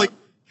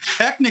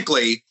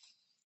 Technically,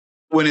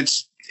 when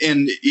it's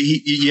in,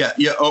 he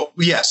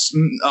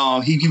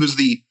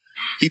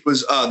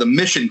was the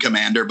mission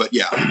commander. But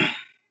yeah.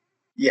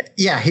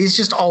 He's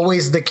just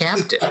always the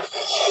captain.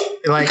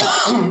 Like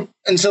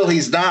until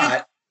he's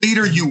not.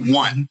 Leader you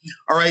want.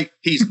 All right.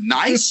 He's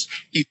nice.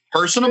 He's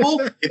personable.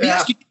 If he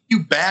has to give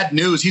you bad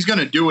news, he's going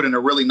to do it in a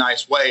really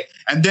nice way.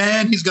 And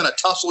then he's going to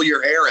tussle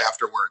your hair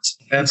afterwards.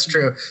 That's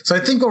true. So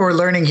I think what we're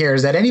learning here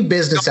is that any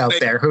business out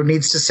there who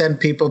needs to send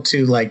people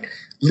to like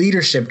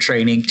leadership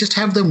training, just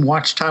have them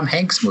watch Tom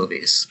Hanks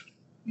movies.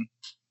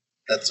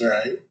 That's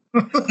right.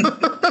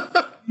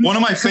 One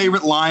of my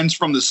favorite lines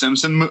from the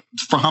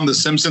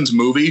Simpsons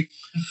movie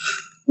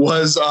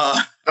was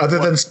other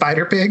than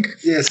Spider Pig.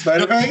 Yeah,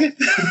 Spider Pig.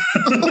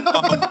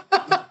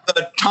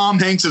 Tom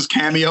Hanks's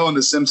cameo in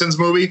the Simpsons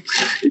movie.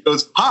 He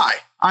goes, "Hi,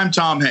 I'm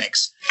Tom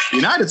Hanks. The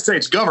United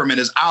States government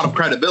is out of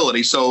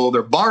credibility, so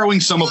they're borrowing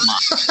some of mine."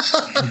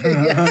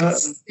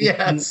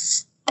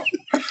 Yes.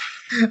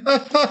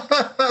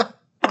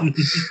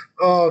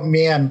 Oh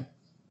man.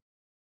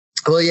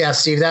 Well, yeah,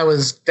 Steve, that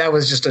was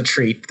just a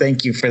treat.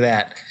 Thank you for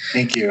that.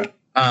 Thank you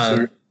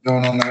for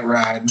going on that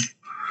ride.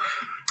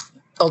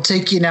 I'll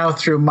take you now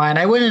through mine.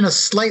 I went in a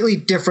slightly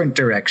different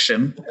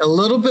direction, a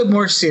little bit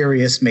more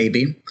serious,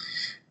 maybe.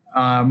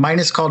 Mine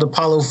is called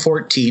Apollo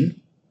 14.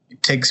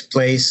 It takes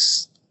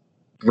place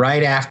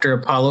right after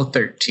Apollo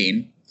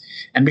 13.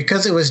 And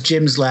because it was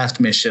Jim's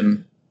last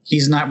mission,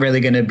 he's not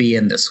really going to be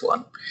in this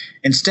one.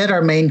 Instead,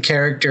 our main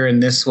character in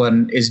this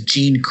one is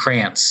Gene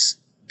Kranz,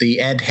 the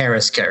Ed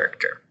Harris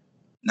character.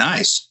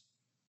 Nice.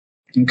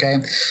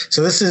 Okay.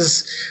 So this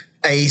is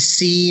a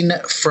scene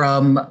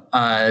from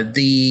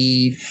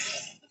the...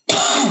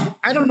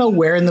 I don't know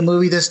where in the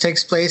movie this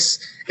takes place.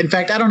 In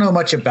fact, I don't know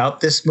much about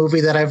this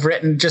movie that I've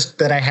written, just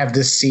that I have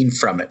this scene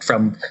from it,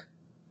 from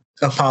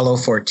Apollo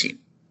 14.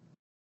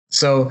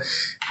 So,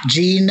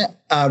 Gene,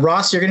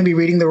 Ross, you're going to be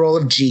reading the role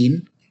of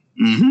Gene.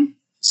 Mm-hmm.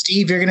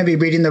 Steve, you're going to be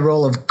reading the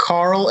role of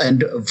Carl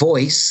and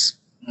voice.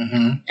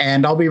 Mm-hmm.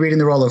 And I'll be reading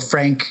the role of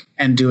Frank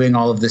and doing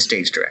all of the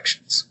stage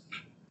directions.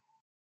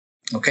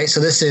 Okay, so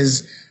this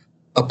is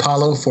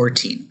Apollo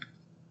 14.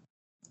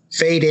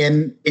 Fade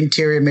in,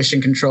 interior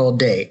mission control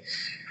day.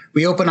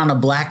 We open on a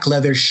black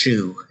leather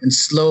shoe and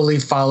slowly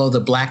follow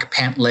the black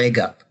pant leg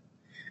up.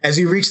 As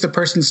we reach the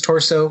person's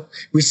torso,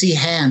 we see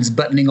hands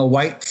buttoning a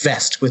white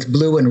vest with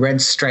blue and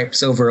red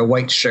stripes over a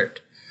white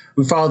shirt.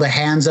 We follow the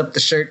hands up the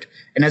shirt,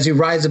 and as we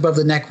rise above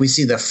the neck, we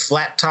see the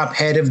flat-top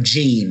head of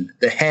Gene,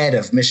 the head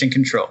of mission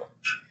control.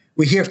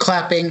 We hear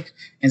clapping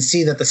and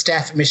see that the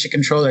staff at mission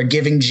control are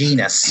giving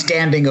Gene a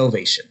standing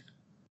ovation.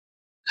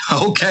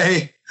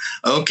 Okay,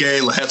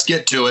 let's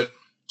get to it.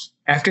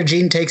 After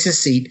Gene takes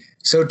his seat,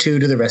 so too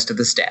do the rest of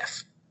the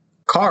staff.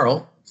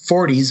 Carl,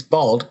 40s,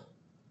 bald,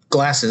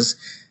 glasses,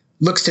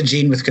 looks to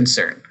Gene with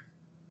concern.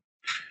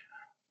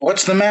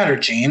 What's the matter,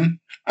 Gene?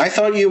 I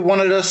thought you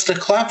wanted us to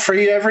clap for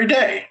you every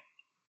day.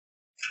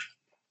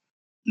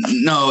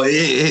 No,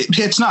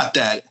 it's not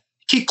that.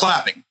 Keep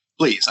clapping,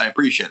 please. I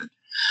appreciate it.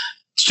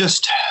 It's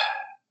just...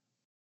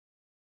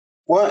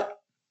 What?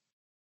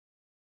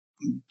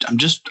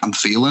 I'm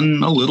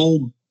feeling a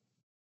little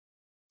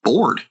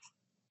bored.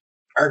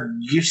 Are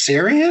you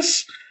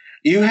serious?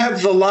 You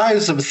have the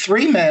lives of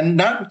 3 men,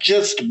 not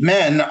just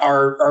men,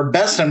 our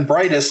best and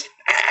brightest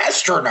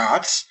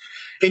astronauts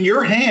in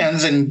your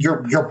hands, and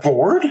you're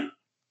bored?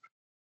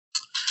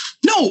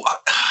 No,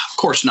 of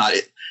course not.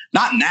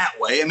 Not in that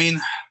way. I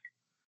mean,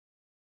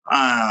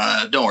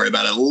 don't worry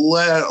about it.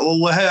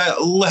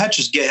 Let's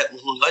just get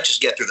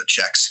through the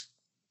checks.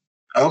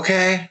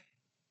 Okay.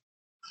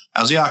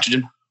 How's the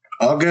oxygen?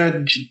 All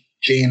good,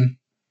 Gene.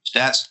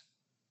 Stats?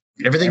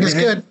 Everything is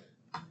good.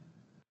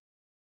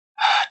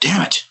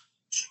 Damn it.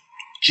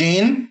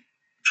 Gene?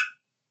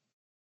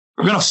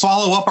 We're going to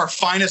follow up our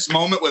finest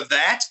moment with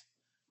that?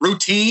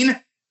 Routine?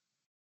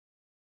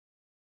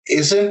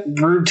 Isn't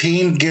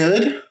routine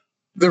good?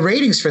 The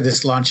ratings for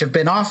this launch have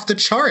been off the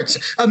charts.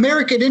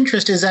 American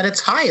interest is at its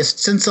highest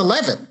since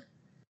 11.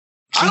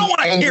 I don't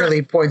want to hear it.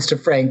 Angrily points to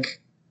Frank.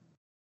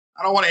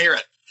 I don't want to hear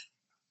it.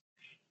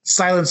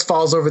 Silence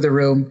falls over the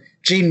room.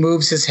 Gene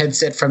moves his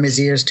headset from his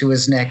ears to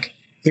his neck.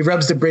 He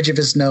rubs the bridge of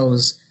his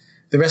nose.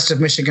 The rest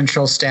of Mission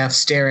Control staff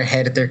stare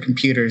ahead at their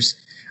computers.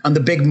 On the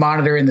big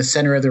monitor in the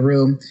center of the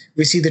room,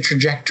 we see the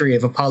trajectory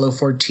of Apollo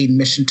 14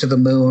 mission to the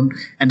moon,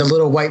 and a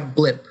little white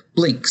blip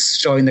blinks,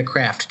 showing the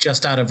craft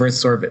just out of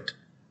Earth's orbit.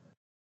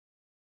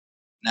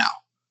 Now,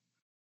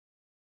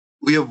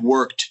 we have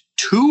worked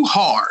too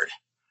hard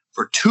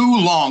for too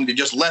long to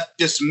just let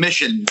this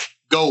mission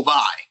go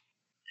by.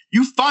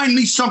 You find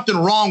me something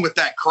wrong with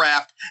that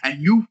craft,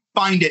 and you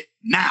find it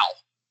now.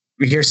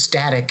 We hear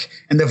static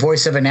and the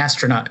voice of an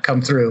astronaut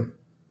come through.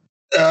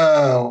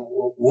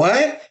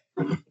 What?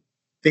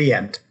 The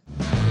end.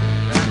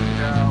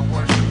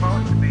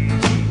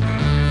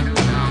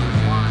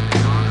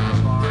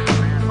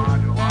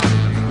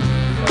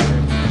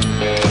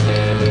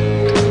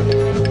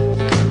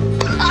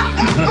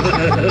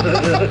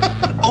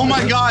 Oh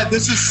my God,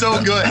 this is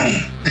so good.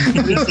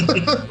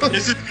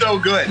 This is so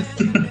good.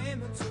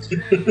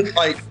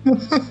 Like,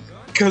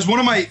 because one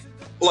of my,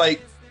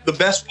 like, the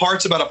best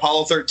parts about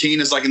Apollo 13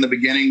 is like in the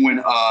beginning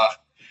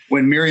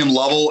when Miriam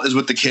Lovell is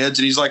with the kids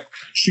and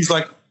she's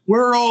like,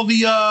 where are all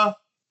the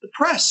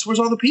press? Where's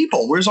all the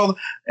people? Where's all the,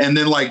 and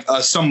then like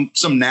some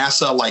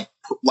NASA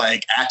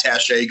like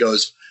attaché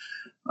goes,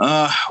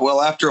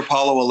 well, after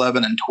Apollo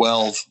 11 and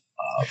 12,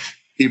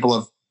 people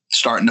have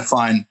starting to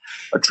find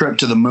a trip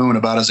to the moon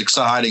about as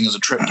exciting as a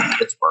trip to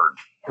Pittsburgh.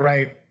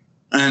 Right.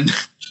 And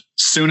as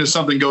soon as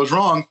something goes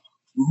wrong,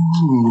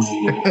 ooh.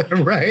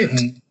 Right.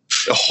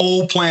 The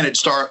whole planet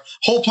just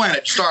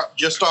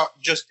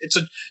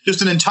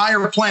an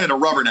entire planet of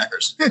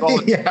rubberneckers.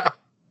 Yeah.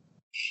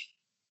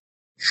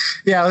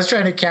 Yeah, I was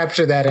trying to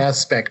capture that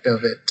aspect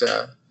of it.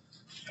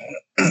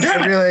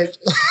 Really,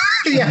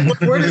 yeah.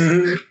 Where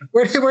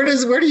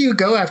do you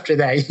go after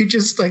that? You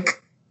just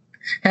like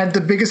had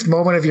the biggest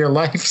moment of your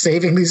life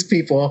saving these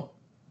people.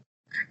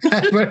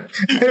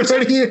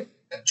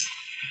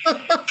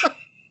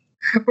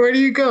 where do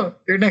you go?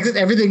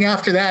 Everything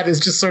after that is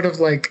just sort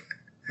of like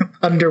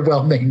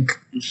underwhelming.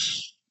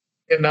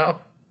 You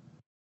know?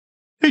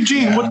 Hey,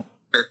 Gene, what?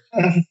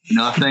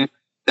 Nothing.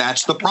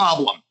 That's the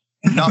problem.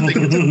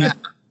 Nothing.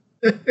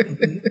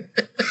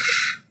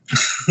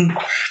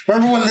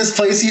 Remember when this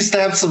place used to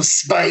have some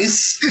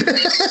spice?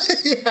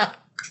 Yeah.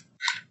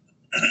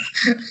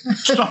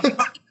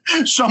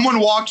 Someone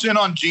walks in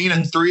on Gene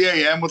at 3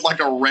 a.m. with like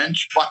a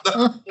wrench by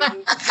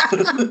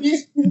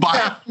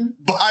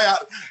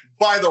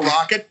the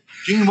rocket.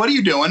 Gene, what are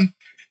you doing?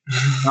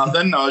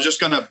 Nothing. I was just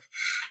gonna.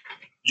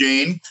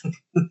 Gene,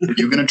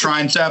 you gonna try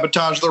and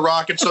sabotage the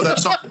rocket so that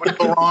something would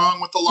go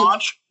wrong with the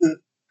launch?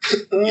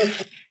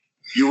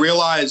 You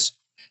realize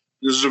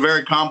this is a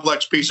very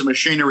complex piece of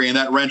machinery, and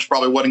that wrench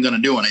probably wasn't going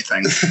to do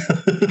anything.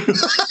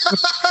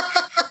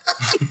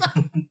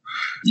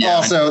 Yeah.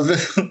 Also,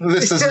 this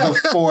is the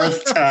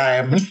fourth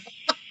time.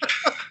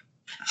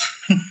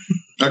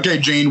 Okay,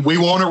 Gene, we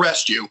won't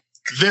arrest you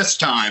this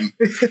time.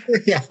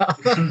 Yeah.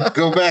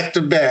 Go back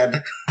to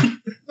bed.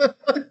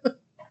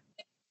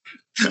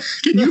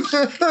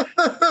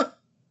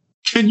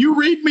 Can you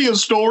read me a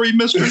story,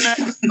 Mr.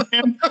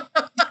 Nagman?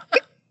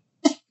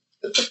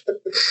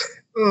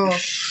 Oh.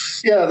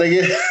 Yeah, they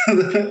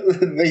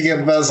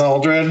get Buzz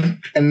Aldrin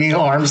and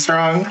Neil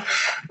Armstrong,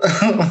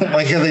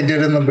 like how they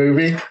did in the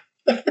movie.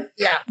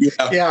 Yeah.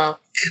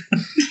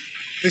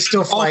 They're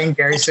still flying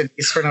Gary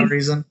Sinise for no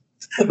reason.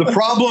 The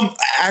problem,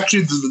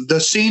 actually, the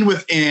scene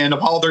within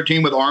Apollo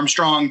 13 with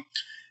Armstrong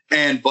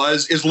and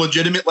Buzz is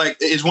legitimate. Like,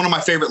 is one of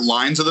my favorite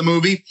lines of the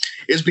movie.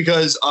 Is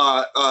because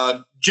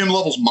Jim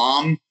Lovell's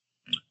mom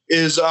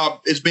is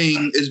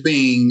being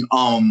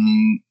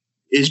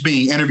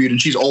interviewed,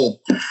 and she's old,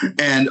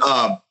 and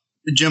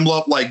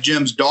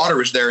Jim's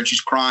daughter is there, and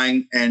she's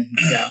crying, and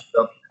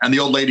the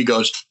old lady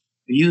goes,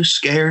 "Are you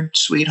scared,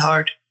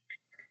 sweetheart?"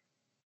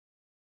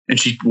 And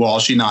she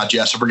nods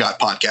yes. I forgot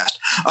podcast.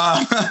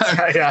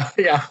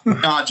 Yeah.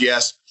 Nods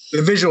yes.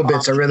 The visual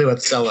bits are really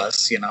what sell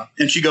us, you know.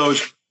 And she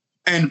goes,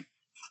 and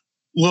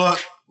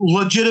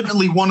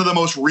legitimately one of the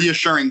most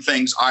reassuring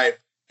things I've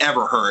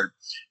ever heard.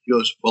 She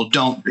goes, "Well,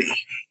 don't be.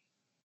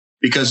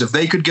 Because if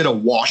they could get a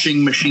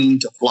washing machine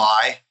to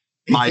fly,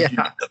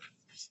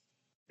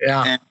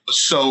 Yeah. And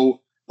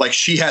so, like,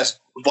 she has,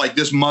 like,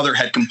 this mother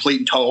had complete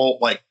and total,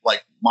 like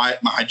my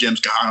Jim's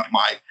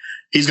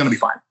he's going to be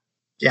fine."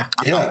 Yeah.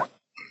 Yeah.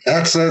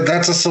 That's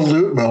a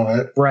salute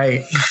moment.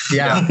 Right.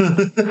 Yeah.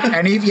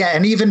 and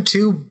even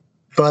too,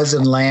 Buzz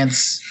and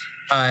Lance,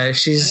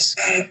 she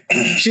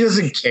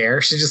doesn't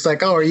care. She's just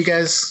like, "Oh, are you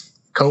guys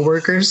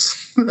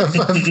co-workers of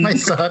my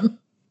son?"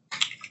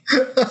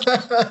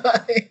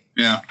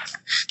 Yeah,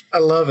 I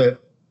love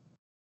it.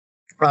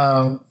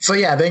 So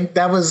yeah, I think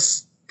that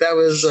was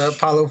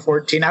Apollo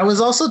 14. I was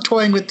also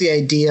toying with the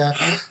idea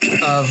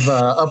of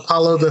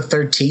Apollo the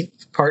 13th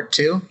Part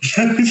 2.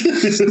 A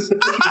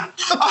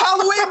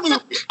Halloween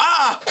movie.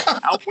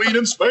 Halloween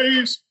in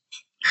space.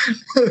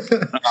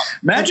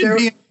 Imagine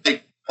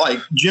being like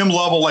Jim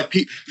Lovell, like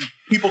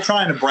people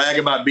trying to brag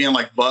about being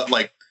about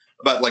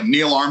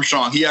Neil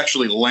Armstrong. He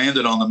actually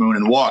landed on the moon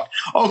and walked.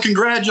 Oh,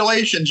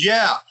 congratulations!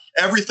 Yeah.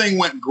 Everything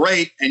went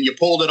great, and you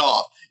pulled it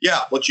off.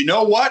 Yeah, but you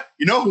know what?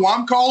 You know who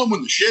I'm calling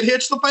when the shit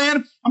hits the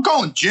fan? I'm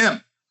calling Jim.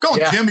 I'm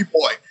calling Jimmy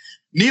boy.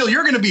 Neil,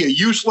 you're going to be a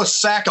useless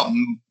sack of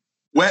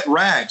wet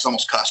rags.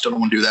 Almost cussed. I don't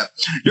want to do that.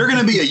 You're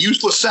going to be a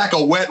useless sack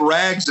of wet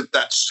rags if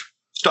that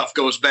stuff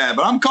goes bad.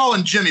 But I'm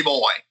calling Jimmy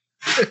boy.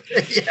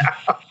 Yeah.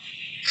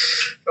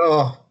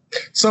 Oh,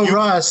 so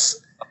Ross.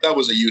 That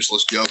was a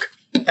useless joke.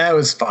 That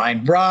was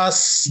fine.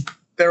 Ross.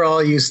 They're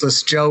all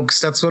useless jokes.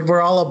 That's what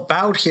we're all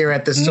about here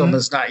at This Film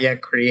Is Not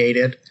Yet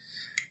Created.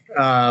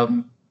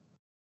 God,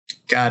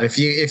 if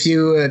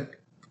you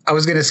I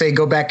was going to say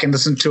go back and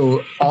listen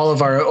to all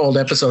of our old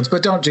episodes,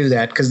 but don't do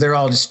that because they're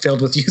all just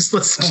filled with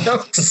useless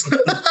jokes.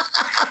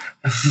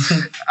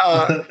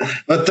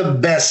 But the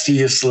best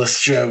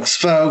useless jokes,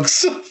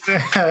 folks.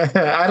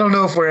 I don't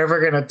know if we're ever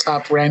going to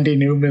top Randy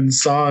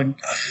Newman's song.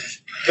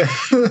 You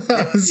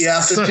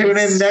have to tune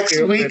in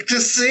next week to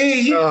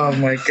see. Oh,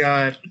 my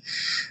God.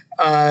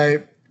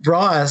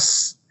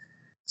 Ross,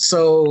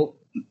 so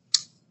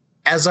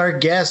as our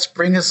guest,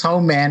 bring us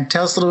home, man.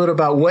 Tell us a little bit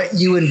about what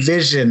you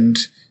envisioned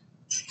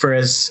for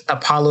his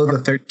Apollo the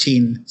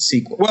 13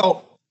 sequel.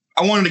 Well,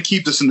 I wanted to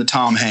keep this in the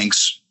Tom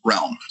Hanks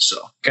realm. So,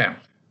 okay.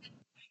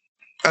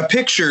 I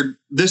pictured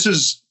this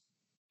is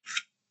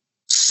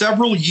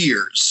several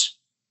years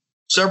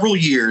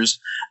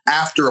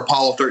after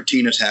Apollo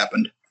 13 has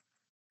happened.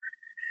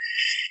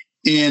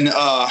 In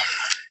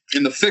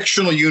the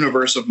fictional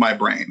universe of my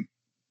brain,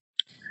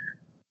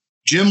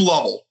 Jim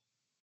Lovell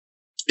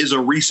is a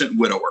recent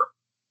widower.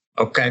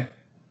 Okay.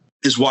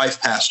 His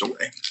wife passed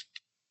away.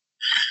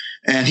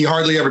 And he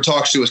hardly ever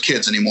talks to his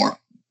kids anymore.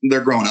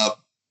 They're grown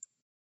up.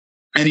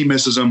 And he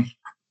misses them,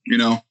 you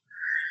know.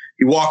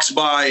 He walks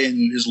by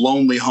in his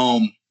lonely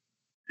home,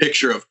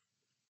 picture of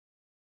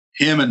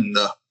him and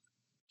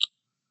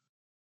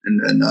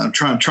I'm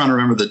trying to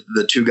remember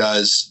the two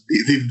guys,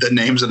 the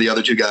names of the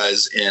other two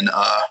guys in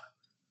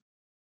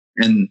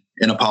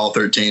Apollo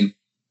 13.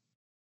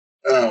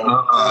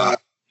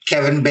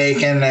 Kevin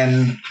Bacon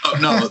and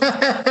no,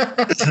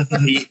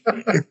 the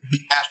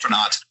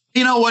astronaut.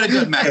 You know what? It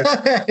doesn't matter.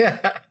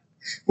 Yeah.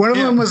 One of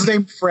them was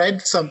named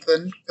Fred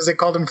something because they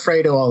called him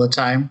Fredo all the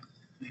time.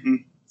 Mm-hmm.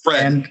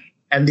 Fred.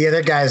 And the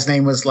other guy's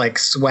name was like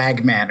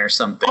Swagman or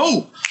something.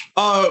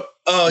 Yeah.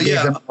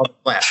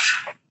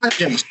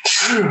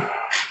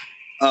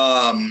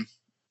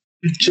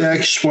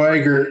 Jack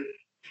Schweiger.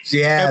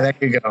 Yeah, there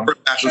you go.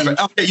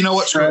 Okay, you know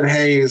what? Fred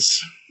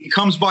Hayes. He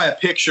comes by a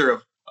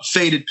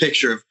faded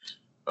picture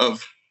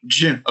of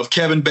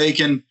Kevin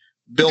Bacon,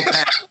 Bill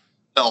Paxton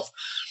himself,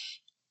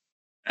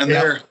 and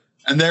they're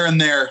in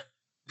their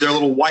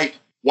little white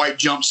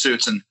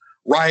jumpsuits, and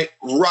right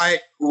by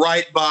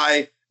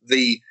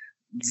the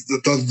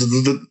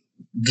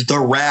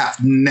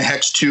raft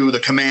next to the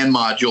command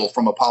module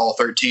from Apollo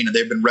 13, and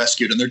they've been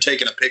rescued, and they're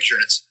taking a picture,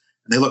 and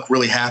they look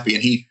really happy,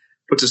 and he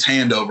puts his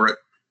hand over it,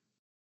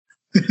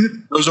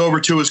 goes over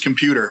to his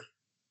computer,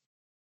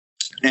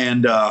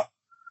 and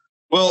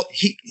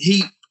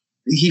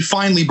he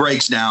finally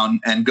breaks down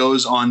and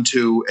goes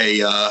onto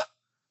a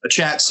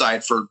chat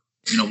site for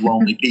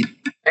lonely people.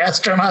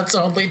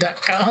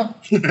 Astronautsonly.com.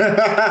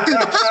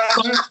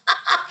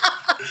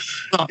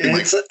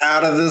 It's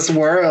out of this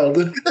world.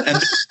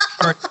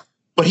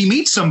 But he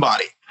meets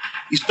somebody.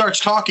 He starts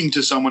talking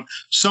to someone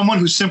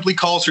who simply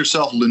calls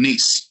herself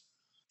Lunice.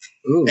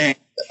 Ooh. And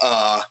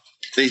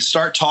they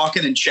start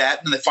talking and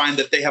chatting, and they find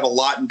that they have a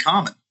lot in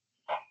common.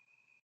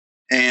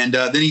 And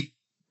then he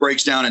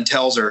breaks down and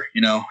tells her,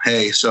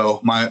 hey,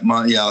 so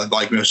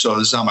so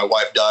this is how my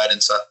wife died.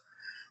 And so,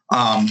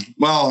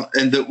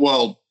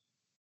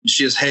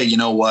 she says, hey, you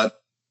know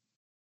what?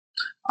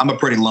 I'm a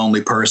pretty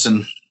lonely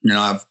person.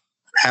 I've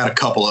had a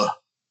couple of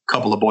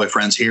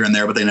boyfriends here and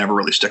there, but they never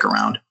really stick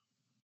around.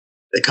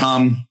 They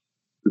come,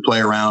 we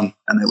play around,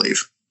 and they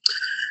leave.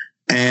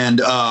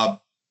 And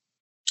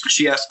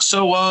she asks,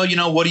 so,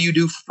 what do you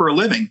do for a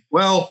living?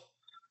 Well,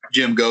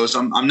 Jim goes,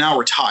 I'm now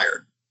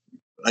retired.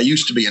 I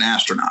used to be an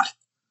astronaut.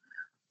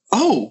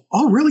 Oh,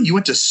 really? You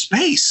went to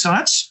space? So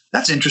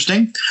that's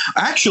interesting.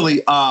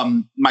 Actually,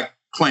 my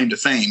claim to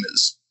fame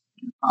is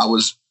I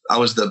was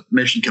the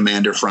mission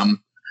commander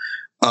from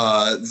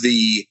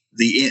the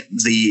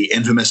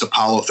infamous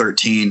Apollo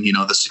 13.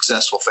 The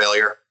successful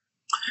failure.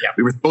 Yeah.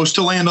 We were supposed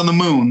to land on the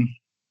moon,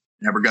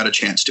 never got a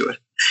chance to it.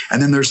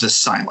 And then there's this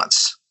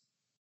silence.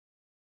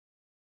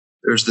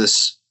 There's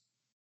this,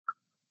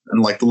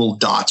 and like the little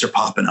dots are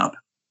popping up.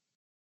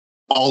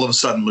 All of a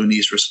sudden,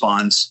 Lunice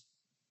responds,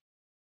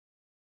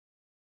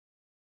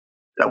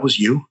 "That was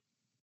you?"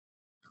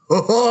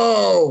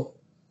 Oh.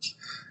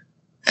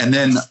 And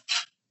then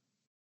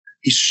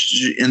she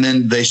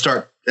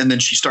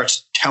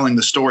starts telling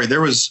the story.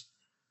 There's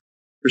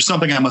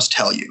something I must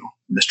tell you,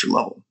 Mr.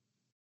 Lovell.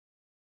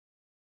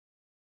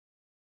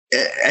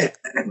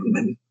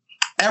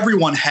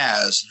 Everyone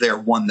has their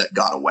one that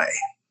got away.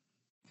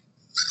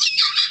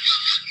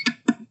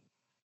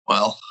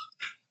 Well,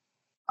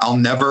 I'll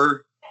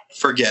never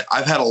forget.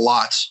 I've had a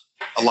lot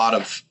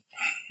of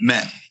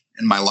men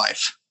in my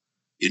life.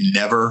 You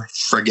never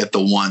forget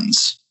the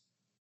ones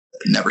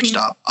that never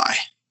stop by.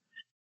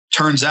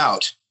 Turns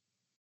out,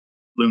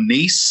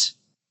 Lunice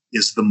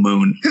is the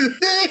moon.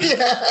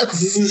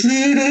 Yes.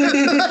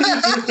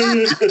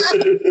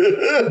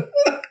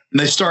 And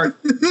they start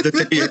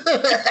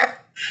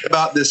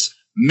about this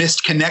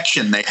missed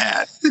connection they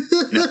had.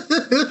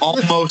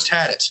 Almost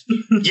had it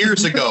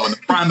years ago in the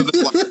prime of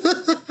his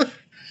life.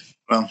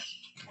 Well,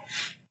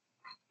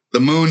 the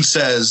moon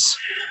says,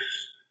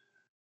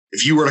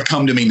 if you were to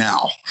come to me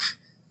now,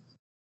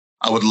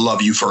 I would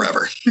love you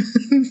forever.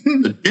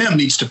 The Jim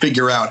needs to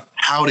figure out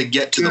how to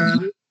get to the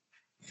moon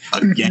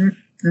again.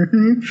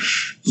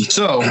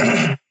 So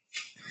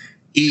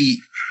he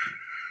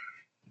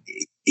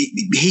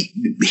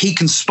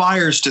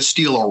conspires to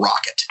steal a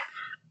rocket,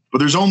 but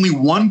there's only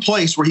one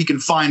place where he can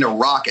find a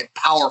rocket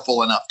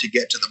powerful enough to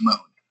get to the moon: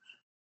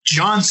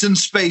 Johnson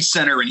Space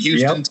Center in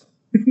Houston.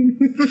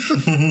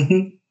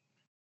 Yep.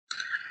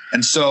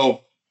 And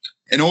so,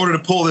 in order to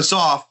pull this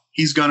off,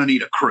 he's going to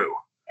need a crew.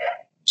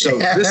 So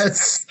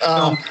yes.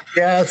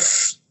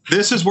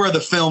 This is where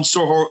the film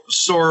sort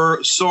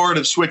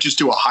of switches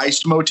to a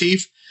heist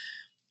motif,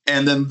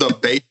 and then the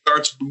bass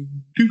starts.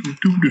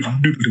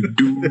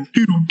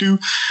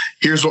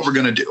 Here's what we're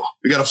gonna do.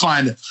 We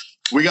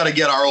got to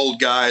get our old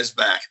guys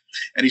back.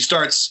 And he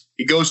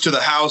goes to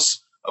the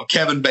house of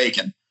Kevin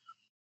Bacon,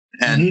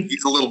 and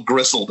he's a little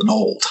grizzled and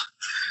old,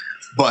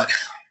 but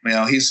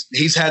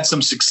he's had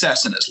some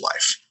success in his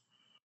life.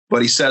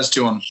 But he says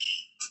to him,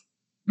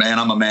 "Man,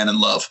 I'm a man in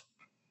love.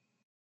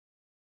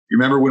 You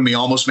remember when we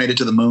almost made it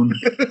to the moon?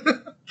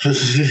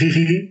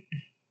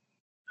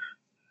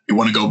 You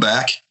want to go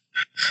back?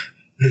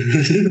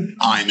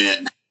 I'm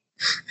in.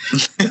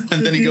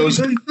 And then he goes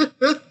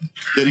to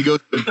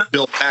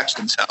Bill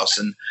Paxton's house.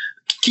 And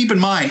keep in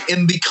mind,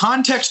 in the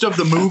context of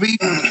the movie,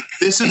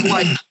 this is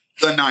like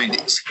the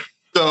 90s.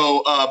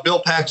 So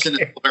Bill Paxton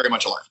is very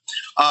much alive.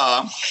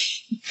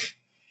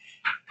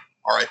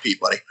 R.I.P.,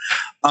 buddy.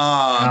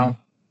 Wow.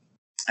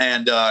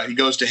 And he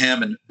goes to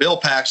him, and Bill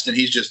Paxton,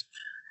 he's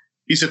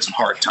had some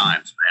hard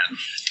times,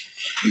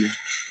 man.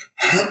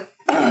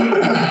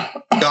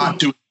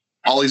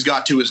 All he's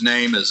got to his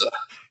name is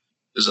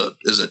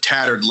a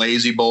tattered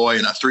lazy boy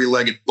and a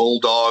three-legged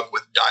bulldog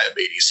with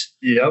diabetes.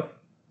 Yep.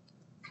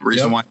 The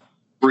reason why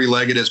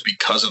three-legged is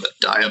because of the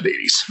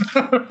diabetes.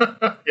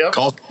 Yep.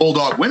 Called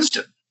Bulldog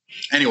Winston.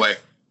 Anyway,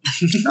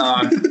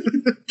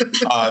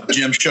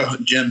 Jim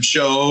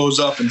shows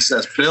up and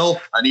says,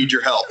 Bill, I need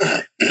your help.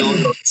 Bill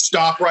goes,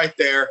 stop right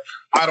there.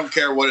 I don't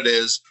care what it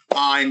is.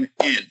 I'm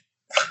in.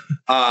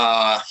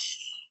 And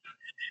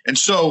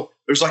so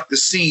there's like the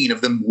scene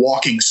of them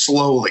walking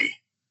slowly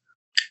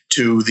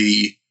to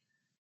the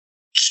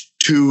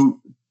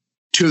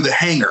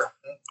hangar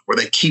where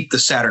they keep the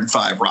Saturn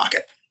V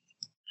rocket,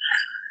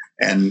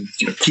 and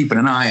keeping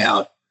an eye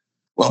out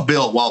while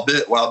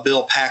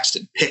Bill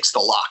Paxton picks the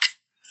lock,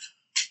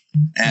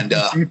 and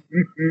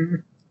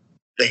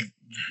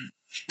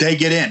they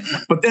get in,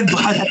 but then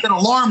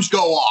alarms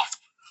go off,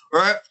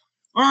 right?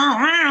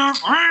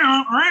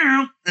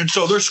 And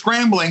so they're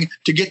scrambling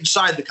to get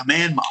inside the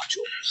command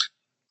module,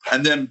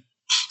 and then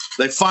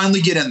they finally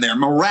get in there.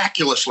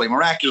 Miraculously,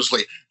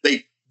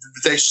 they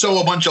sew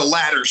a bunch of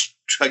ladders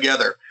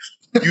together.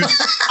 They're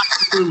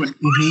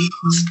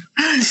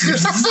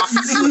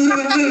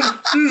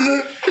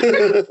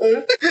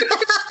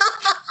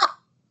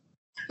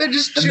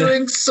just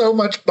chewing so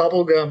much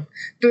bubble gum.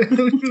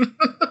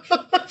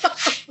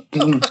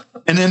 And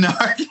then,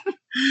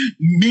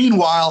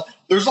 meanwhile,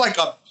 there's like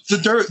an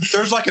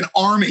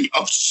army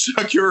of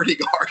security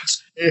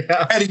guards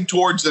heading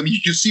towards them. You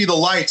can see the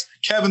lights.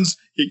 Kevin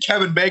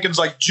Bacon's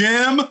like,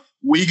 Jim,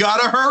 we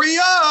gotta hurry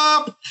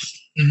up.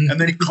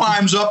 And then he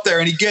climbs up there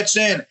and he gets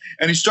in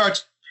and he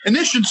starts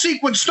ignition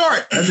sequence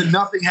start, and then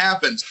nothing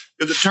happens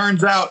because it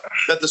turns out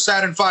that the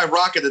Saturn V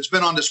rocket that's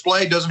been on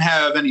display doesn't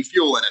have any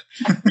fuel in it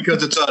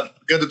because it's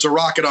a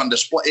rocket on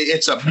display.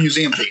 It's a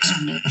museum piece.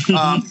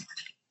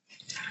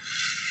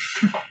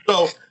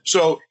 So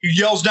he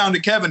yells down to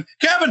Kevin,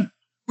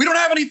 we don't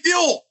have any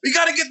fuel. We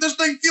got to get this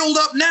thing fueled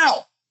up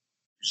now.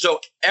 So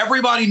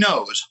everybody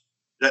knows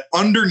that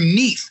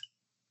underneath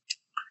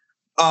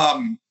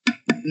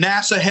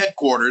NASA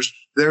headquarters,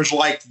 there's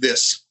like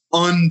this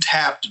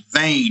untapped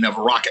vein of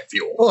rocket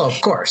fuel. Well,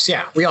 of course,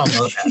 yeah. We all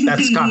know that.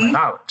 That's common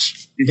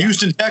knowledge. In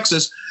Houston,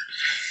 Texas,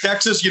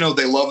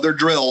 they love their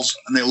drills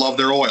and they love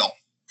their oil.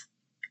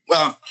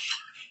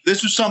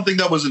 This is something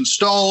that was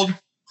installed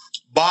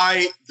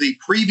by the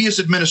previous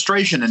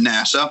administration in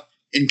NASA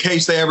in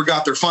case they ever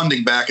got their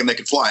funding back and they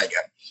could fly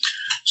again.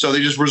 So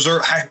they just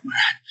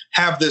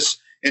have this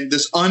in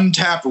this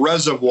untapped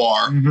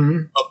reservoir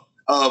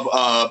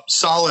of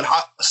solid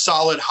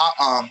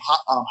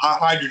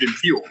hydrogen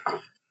fuel,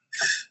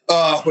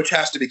 which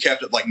has to be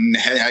kept at like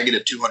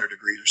negative 200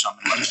 degrees or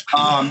something like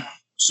that.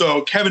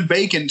 So Kevin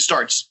Bacon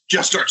starts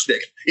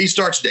digging. He's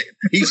got a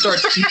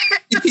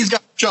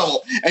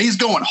shovel and he's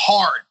going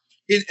hard.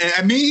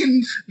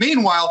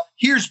 Meanwhile,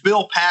 here's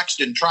Bill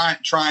Paxton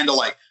trying to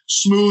like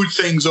smooth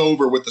things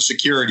over with the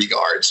security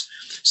guards,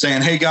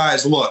 saying, "Hey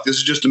guys, look, this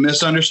is just a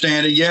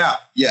misunderstanding. Yeah,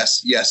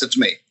 yes, it's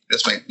me.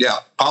 It's me. Yeah,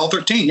 Apollo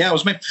 13. Yeah, it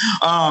was me."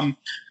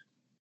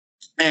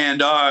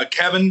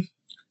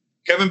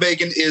 Kevin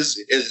Bacon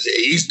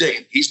he's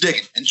digging,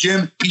 and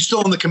Jim, he's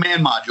still in the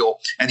command module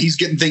and he's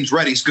getting things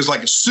ready because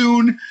like as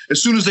soon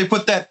as they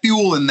put that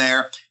fuel in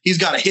there, he's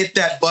got to hit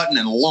that button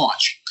and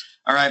launch.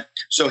 All right,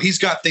 so he's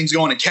got things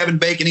going, and Kevin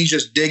Bacon, he's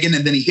just digging,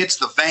 and then he hits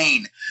the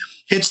vein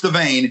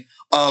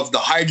of the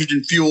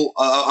hydrogen fuel,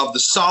 of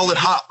the solid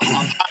hot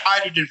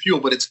hydrogen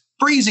fuel, but it's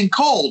freezing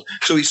cold.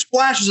 So he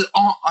splashes it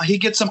on. He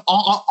gets some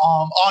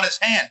on his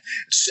hand,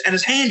 and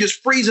his hand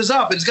just freezes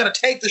up, and he's got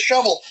to take the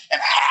shovel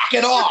and hack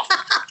it off.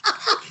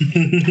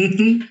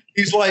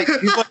 he's like,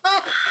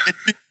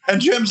 and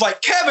Jim's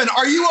like, "Kevin,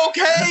 are you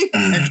okay?"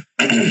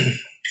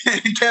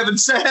 And Kevin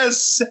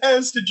says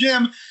to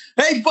Jim,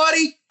 "Hey,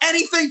 buddy,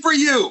 anything for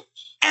you,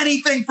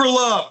 anything for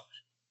love."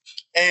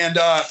 And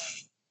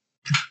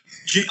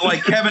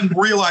Kevin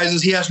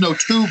realizes he has no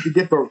tube to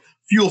get the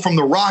fuel from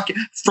the rocket,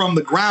 from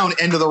the ground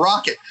into the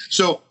rocket.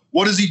 So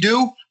what does he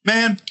do?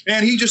 Man,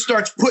 he just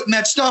starts putting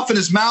that stuff in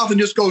his mouth and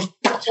just goes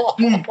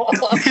and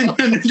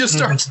just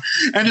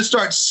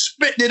starts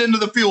spitting it into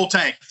the fuel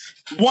tank,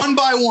 one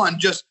by one,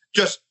 just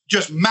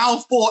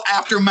mouthful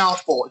after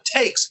mouthful. It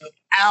takes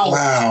hours.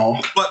 Wow.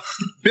 But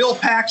Bill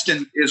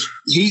Paxton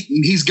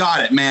he's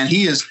got it, man.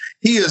 He is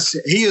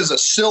a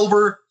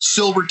silver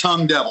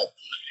tongued devil.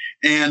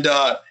 And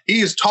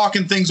he is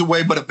talking things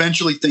away, but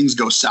eventually things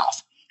go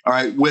south. All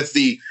right, with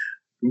the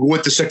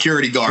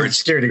security guards.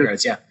 Security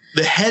guards, yeah.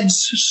 the head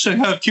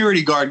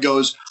security guard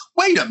goes,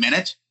 "Wait a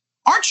minute.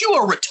 Aren't you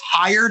a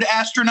retired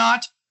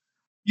astronaut?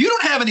 You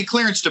don't have any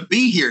clearance to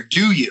be here,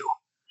 do you?"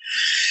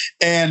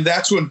 And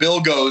that's when Bill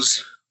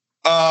goes,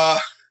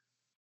 and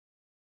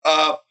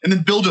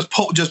then Bill just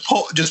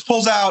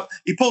pulls out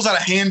a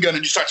handgun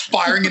and just starts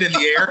firing it in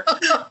the air.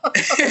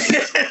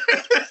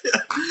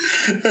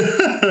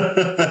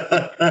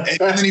 and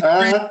then he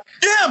screams,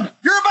 "Jim,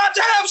 you're about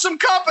to have some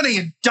company,"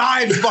 and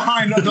dives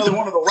behind another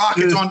one of the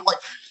rockets.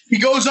 He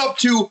goes up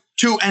to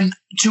an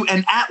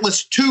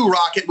Atlas II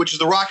rocket, which is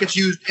the rockets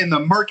used in the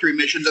Mercury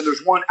missions, and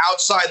there's one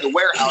outside the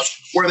warehouse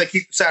where they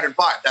keep the Saturn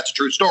V. That's a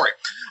true story.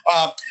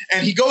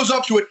 And he goes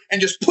up to it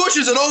and just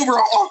pushes it over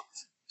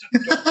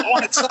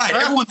on its side.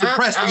 Everyone's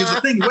impressed because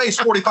the thing weighs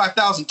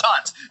 45,000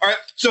 tons. All right,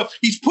 so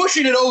he's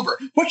pushing it over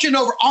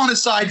on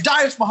his side,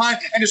 dives behind,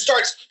 and just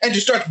starts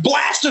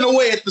blasting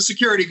away at the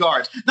security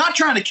guards. Not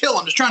trying to kill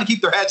them, just trying to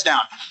keep their heads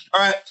down. All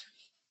right,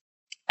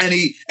 and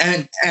he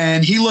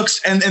looks,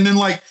 and then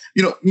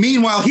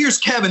meanwhile, here's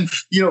Kevin,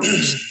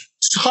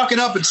 sucking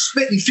up and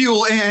spitting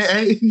fuel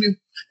into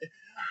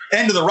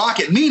the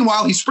rocket.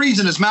 Meanwhile, he's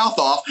freezing his mouth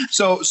off.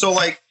 So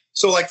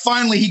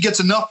finally he gets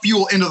enough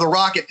fuel into the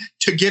rocket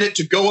to get it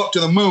to go up to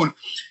the moon.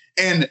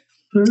 And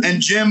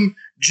Jim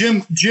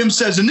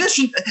says,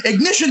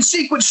 ignition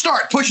sequence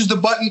start, pushes the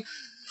button.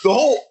 The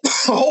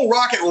whole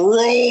rocket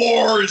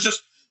roars,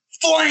 just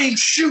flames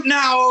shooting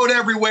out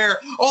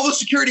everywhere. All the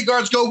security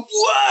guards go,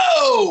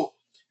 "Whoa!"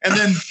 And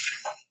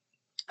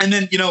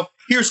then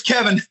here's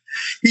Kevin.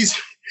 He's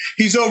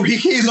on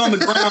the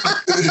ground,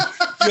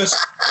 just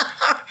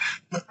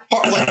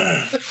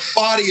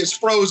body is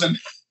frozen.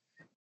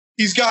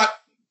 He's got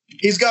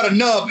a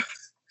nub,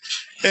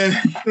 and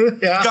he's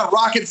got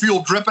rocket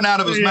fuel dripping out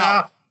of his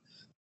mouth.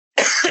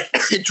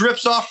 It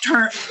drips off,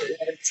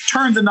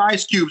 turns into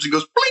ice cubes, and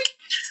goes blink.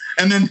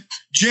 And then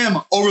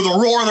Jim, over the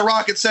roar of the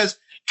rocket, says,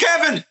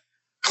 "Kevin,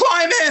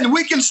 climb in.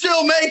 We can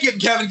still make it."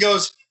 And Kevin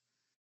goes,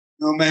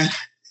 "No, man.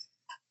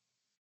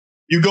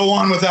 You go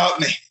on without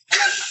me.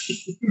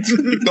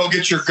 Go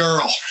get your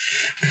girl."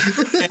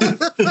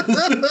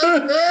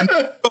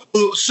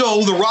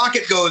 So the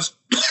rocket goes,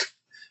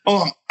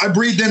 I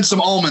breathed in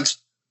some almonds.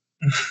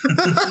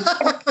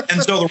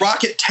 And so the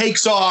rocket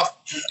takes off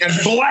and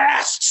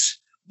blasts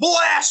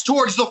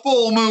towards the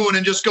full moon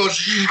and just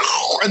goes,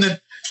 and then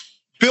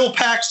Bill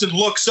Paxton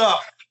looks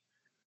up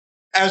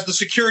as the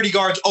security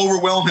guards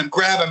overwhelm him,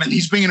 grab him, and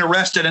he's being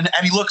arrested. And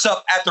he looks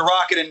up at the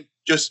rocket and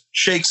just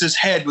shakes his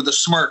head with a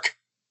smirk.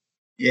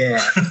 Yeah.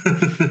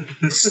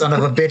 Son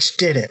of a bitch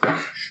did it.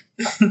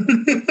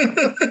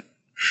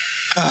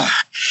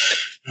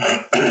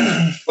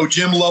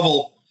 Jim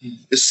Lovell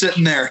is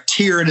sitting there,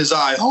 tear in his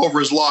eye over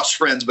his lost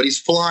friends, but he's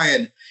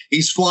flying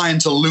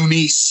to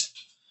Lunice.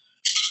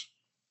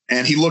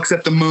 And he looks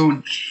at the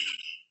moon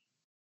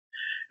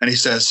and he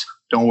says,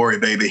 "Don't worry,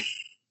 baby.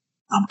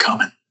 I'm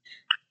coming."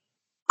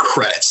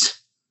 Credits.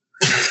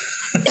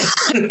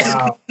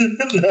 Wow.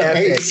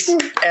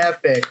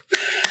 Epic.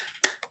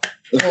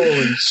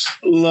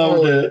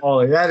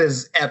 Holy, that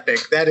is epic.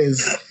 That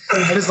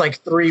is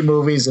like 3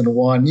 movies in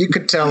one. You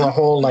could tell a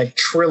whole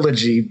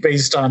trilogy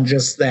based on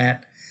just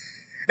that.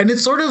 And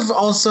it's sort of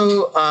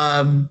also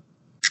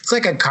it's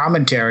like a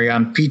commentary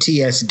on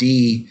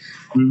PTSD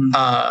from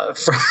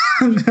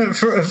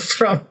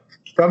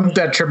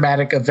that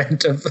traumatic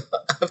event of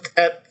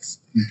that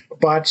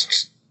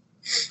botched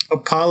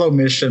Apollo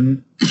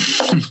mission.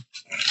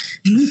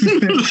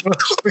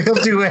 We'll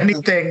do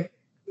anything.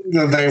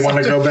 They want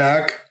to go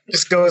back.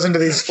 Just goes into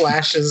these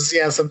flashes,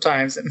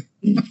 sometimes.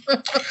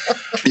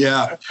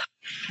 Yeah.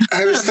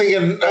 I was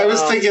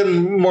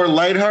thinking more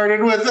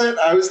lighthearted with it.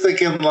 I was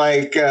thinking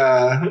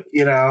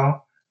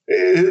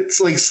it's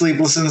like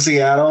Sleepless in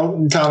Seattle,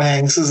 and Tom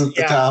Hanks is at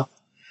the top,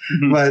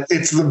 but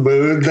it's the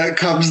moon that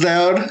comes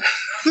down.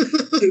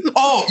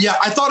 Oh yeah,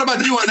 I thought about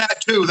doing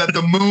that too. That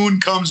the moon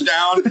comes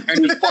down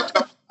and just fucks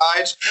up the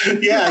eyes.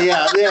 Yeah.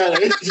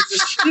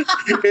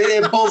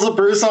 It pulls a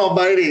Bruce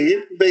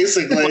Almighty,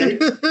 basically.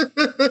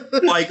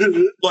 like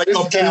a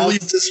fully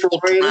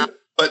destroyed.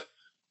 But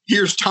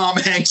here's Tom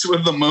Hanks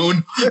with the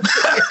moon.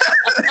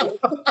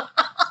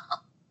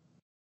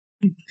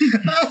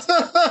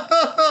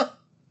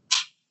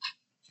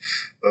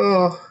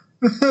 Oh.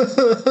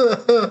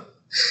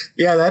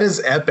 Yeah, that is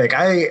epic.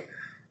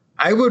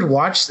 I would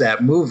watch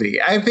that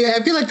movie. I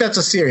feel like that's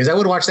a series. I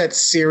would watch that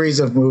series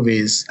of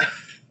movies.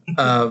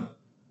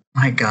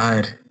 My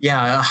God.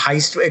 Yeah, a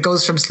heist. It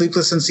goes from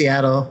Sleepless in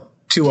Seattle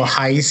to a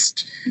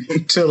heist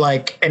to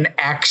an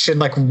action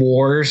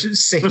war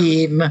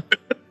scene.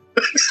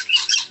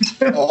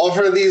 All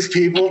for these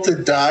people to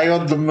die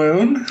on the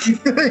moon?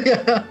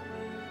 Yeah.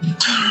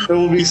 It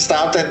will be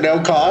stopped at no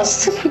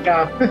cost?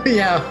 Yeah.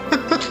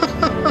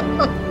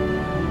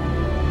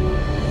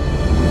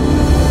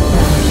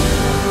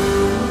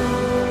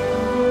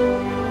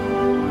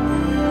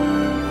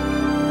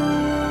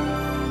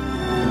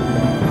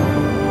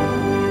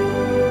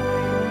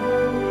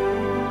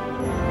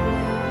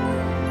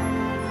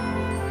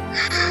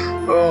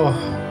 Oh,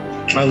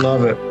 I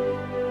love it.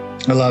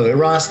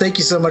 Ross, thank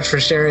you so much for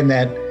sharing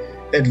that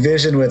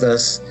Vision with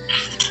us.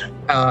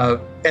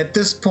 At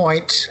this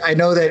point, I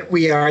know that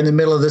we are in the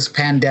middle of this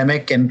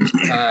pandemic, and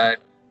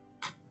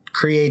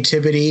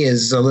creativity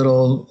is a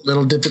little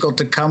difficult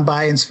to come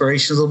by.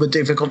 Inspiration is a little bit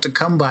difficult to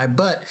come by.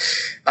 But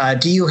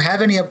do you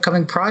have any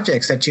upcoming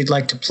projects that you'd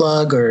like to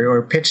plug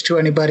or pitch to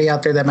anybody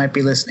out there that might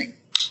be listening?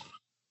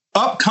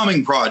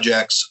 Upcoming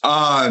projects?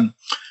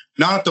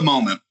 Not at the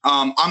moment.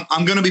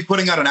 I'm going to be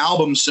putting out an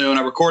album soon.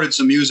 I recorded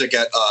some music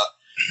at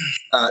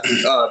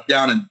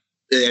down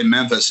in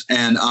Memphis,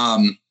 and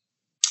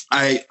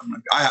I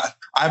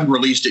haven't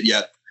released it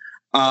yet.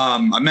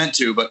 I meant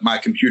to, but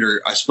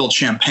I spilled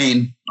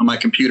champagne on my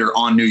computer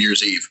on New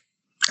Year's Eve.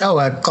 Oh,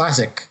 a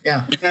classic.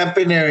 Yeah.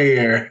 Happy New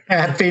Year.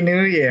 Happy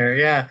New Year.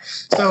 Yeah.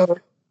 So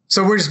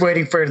we're just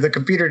waiting for the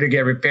computer to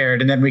get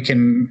repaired, and then we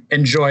can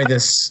enjoy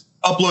this.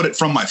 Upload it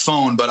from my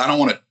phone, but I don't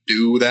want to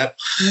do that.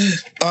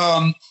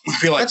 I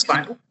feel like that's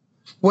fine.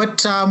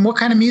 What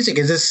kind of music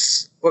is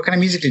this? What kind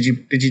of music did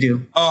you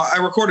do? I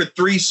recorded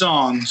 3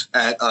 songs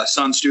at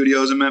Sun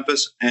Studios in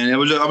Memphis, and I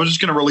was just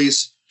going to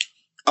release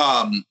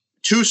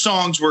 2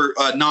 songs were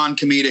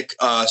non-comedic,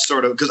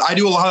 sort of, because I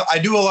do a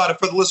lot of,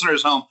 for the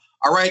listeners at home.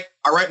 I write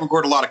and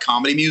record a lot of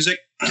comedy music.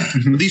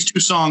 These 2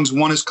 songs,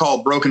 one is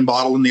called Broken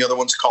Bottle and the other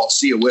one's called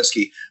Sea of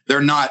Whiskey.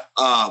 They're not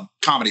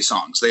comedy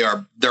songs.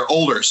 They're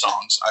older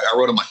songs. I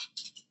wrote them like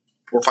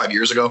 4 or 5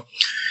 years ago.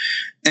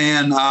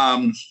 And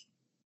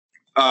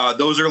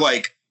those are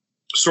like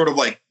sort of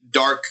like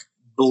dark,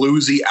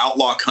 bluesy,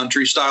 outlaw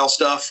country style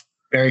stuff.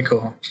 Very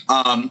cool.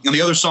 And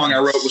the other song I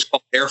wrote was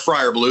called Air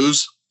Fryer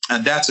Blues,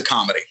 and that's a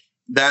comedy.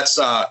 It's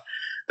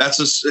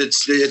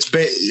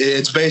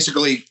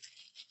basically,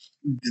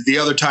 the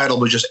other title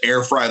was just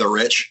Air Fry the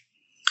Rich.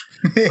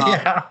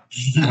 Yeah.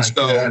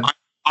 So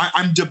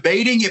I'm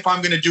debating if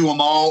I'm going to do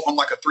them all on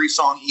like a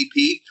 3-song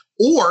EP,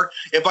 or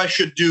if I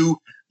should do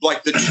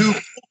like the 2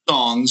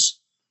 songs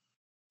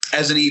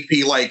as an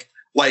EP, like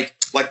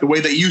the way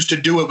they used to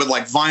do it with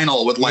like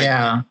vinyl, with like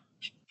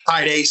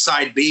side A,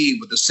 side B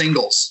with the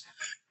singles,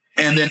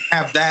 and then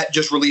have that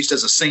just released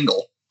as a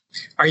single.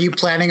 Are you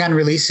planning on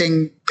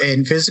releasing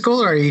in physical,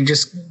 or are you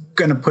just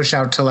going to push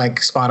out to like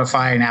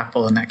Spotify and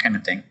Apple and that kind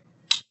of thing?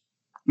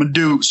 I'm going to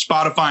do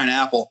Spotify and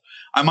Apple.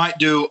 I might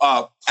do,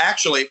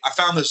 actually, I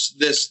found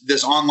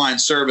this online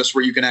service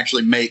where you can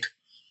actually make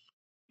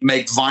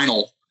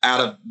vinyl out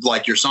of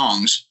like your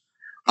songs.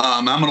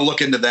 I'm going to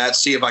look into that,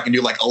 see if I can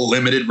do like a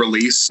limited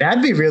release.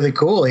 That'd be really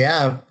cool.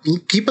 Yeah.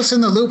 Keep us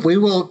in the loop. We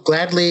will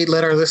gladly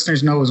let our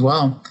listeners know as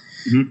well.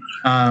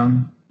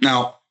 Mm-hmm.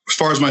 Now, as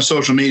far as my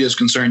social media is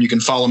concerned, you can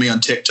follow me on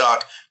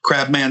TikTok,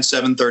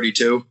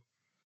 Crabman732.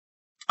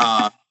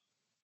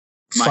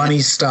 Funny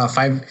stuff.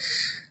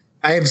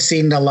 I've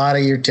seen a lot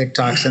of your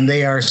TikToks, and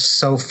they are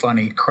so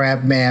funny.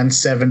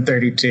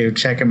 Crabman732.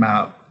 Check him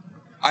out.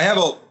 I have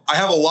a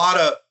lot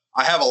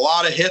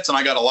of hits, and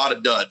I got a lot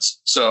of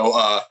duds.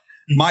 So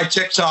my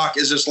TikTok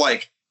is just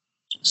like,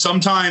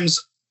 sometimes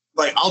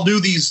like I'll do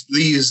these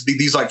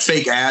like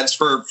fake ads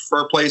for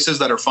places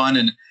that are fun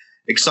and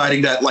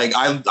exciting, that like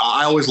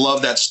I always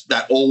love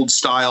that old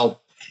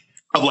style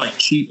of like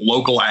cheap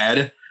local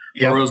ad.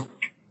 Yeah. Where it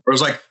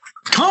was like,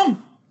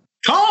 come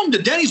to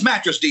Denny's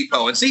Mattress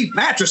Depot and see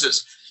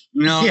mattresses,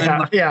 you know.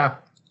 Yeah.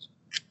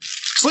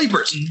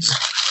 Sleepers.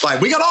 Like,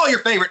 we got all your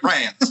favorite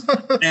brands.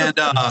 And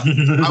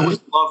I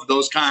always love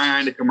those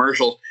kind of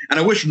commercials. And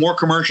I wish more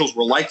commercials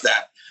were like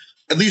that.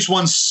 At least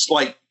ones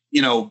like,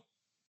 you know,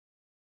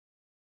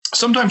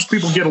 sometimes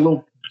people get a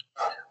little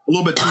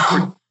bit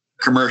too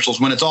commercials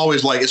when it's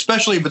always like,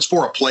 especially if it's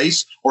for a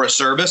place or a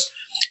service.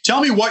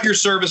 Tell me what your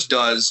service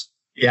does.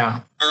 Yeah.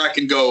 Or I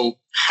can go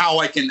how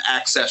I can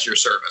access your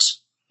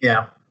service.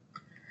 Yeah.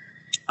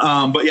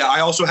 But yeah,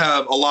 I also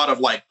have a lot of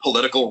like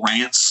political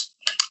rants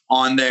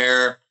on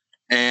there,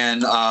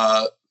 and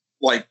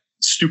like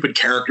stupid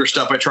character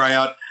stuff I try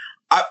out.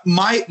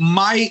 My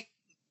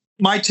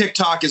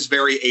TikTok is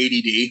very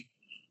ADD.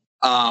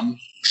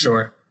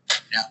 Sure.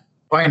 Yeah.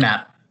 Why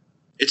not?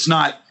 It's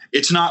not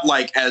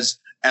like as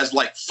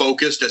like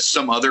focused as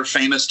some other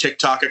famous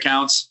TikTok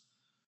accounts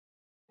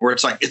where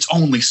it's like, it's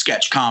only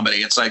sketch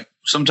comedy. It's like,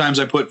 sometimes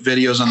I put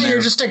videos on there.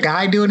 You're just a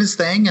guy doing his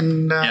thing,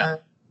 and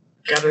got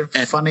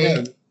a funny.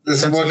 Yeah,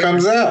 this is what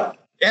comes out.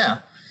 Yeah.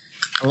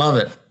 I love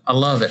it.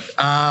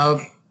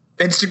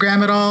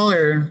 Instagram at all,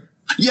 or?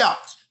 Yeah.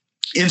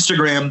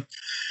 Instagram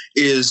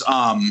is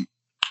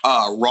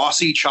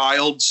Rossi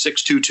Child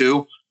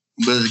 622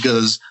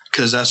 because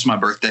that's my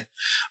birthday.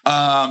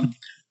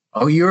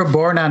 Oh, you were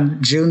born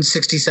on June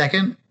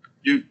 62nd?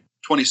 June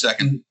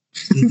 22nd.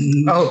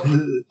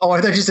 Oh,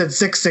 I thought you said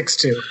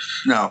 662.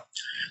 No.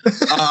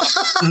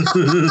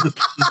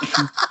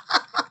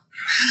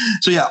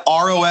 So yeah,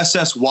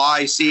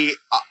 ROSSYCHILD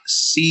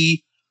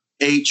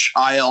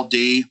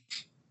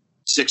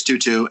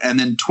 622, and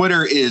then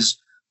Twitter is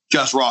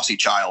just Rossi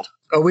Child.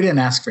 Oh, we didn't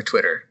ask for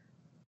Twitter.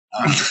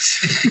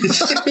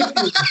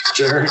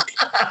 Jerk.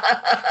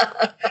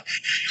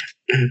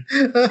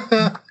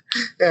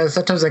 Yeah,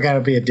 sometimes I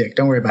gotta be a dick.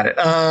 Don't worry about it.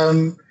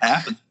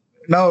 Happens.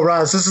 No,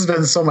 Ross, this has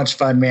been so much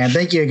fun, man.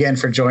 Thank you again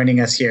for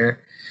joining us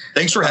here.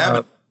 Thanks for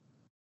having me.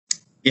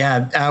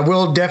 Yeah,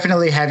 we'll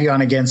definitely have you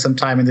on again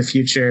sometime in the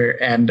future,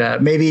 and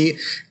maybe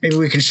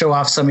we can show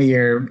off some of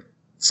your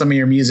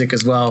music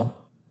as well.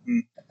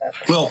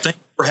 Well, thank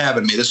you for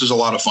having me. This was a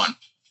lot of fun.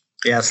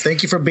 Yes,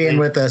 thank you for being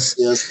with us.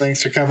 Yes,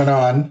 thanks for coming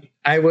on.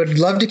 I would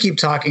love to keep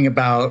talking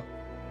about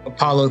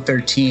Apollo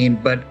 13,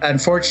 but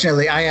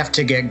unfortunately I have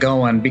to get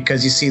going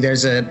because you see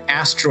there's an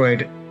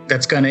asteroid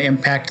that's going to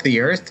impact the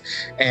Earth,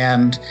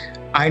 and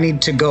I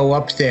need to go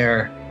up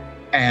there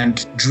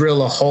and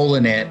drill a hole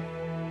in it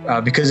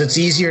because it's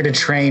easier to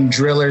train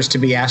drillers to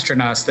be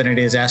astronauts than it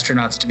is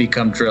astronauts to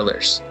become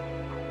drillers.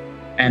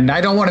 And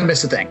I don't want to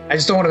miss a thing. I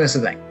just don't want to miss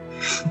a thing.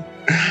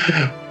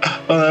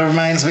 Well, that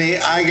reminds me,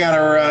 I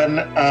gotta run.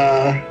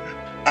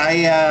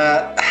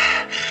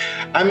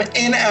 I'm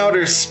in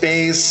outer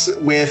space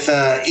with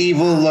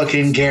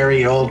evil-looking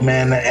Gary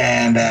Oldman,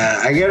 and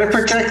I gotta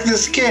protect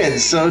this kid.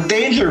 So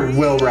danger,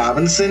 Will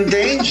Robinson,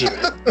 danger.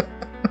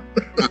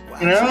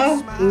 You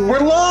know, we're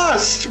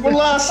lost. We're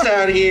lost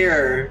out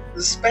here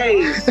in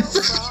space.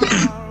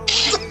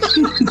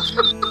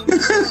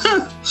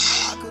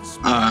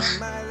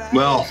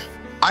 Well,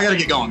 I gotta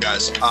get going,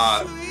 guys.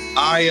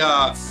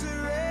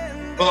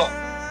 Well,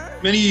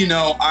 many of you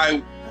know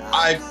I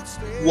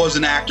was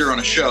an actor on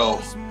a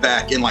show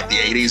back in like the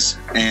 80s,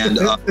 and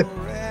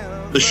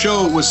the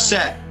show was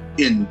set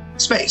in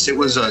space. It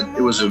was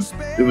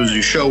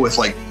a show with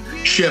like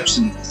ships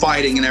and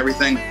fighting and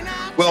everything.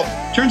 Well,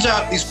 turns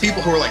out these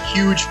people who are like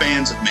huge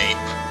fans of me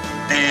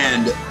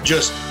and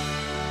just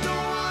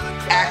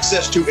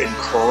access to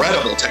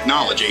incredible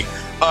technology,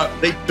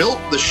 they built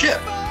the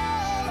ship,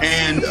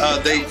 and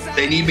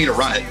they need me to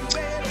run it.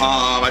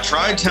 I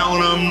tried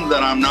telling them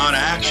that I'm not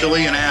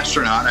actually an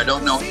astronaut. I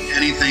don't know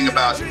anything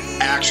about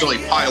actually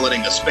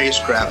piloting a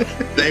spacecraft.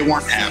 They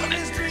weren't having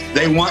it.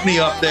 They want me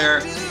up there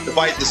to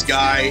fight this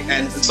guy,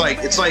 and it's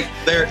like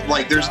they're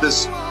like there's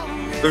this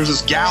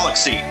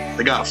galaxy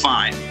they gotta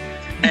find,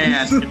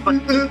 and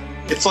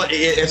it's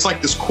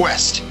like this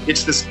quest.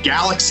 It's this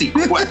galaxy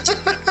quest.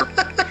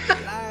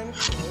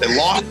 They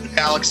lost the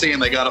galaxy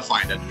and they gotta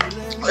find it.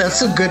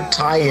 That's a good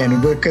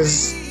tie-in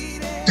because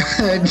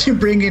you're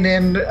bringing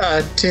in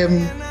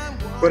Tim,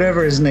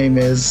 whatever his name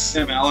is.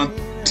 Tim Allen.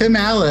 Tim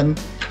Allen.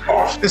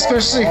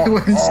 Especially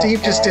when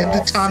Steve just did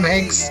the Tom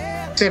Hanks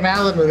Tim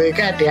Allen movie.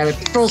 God damn it.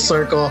 Full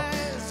circle.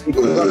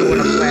 When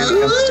a plan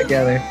comes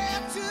together.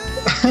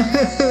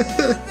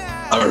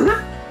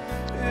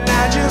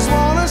 I just want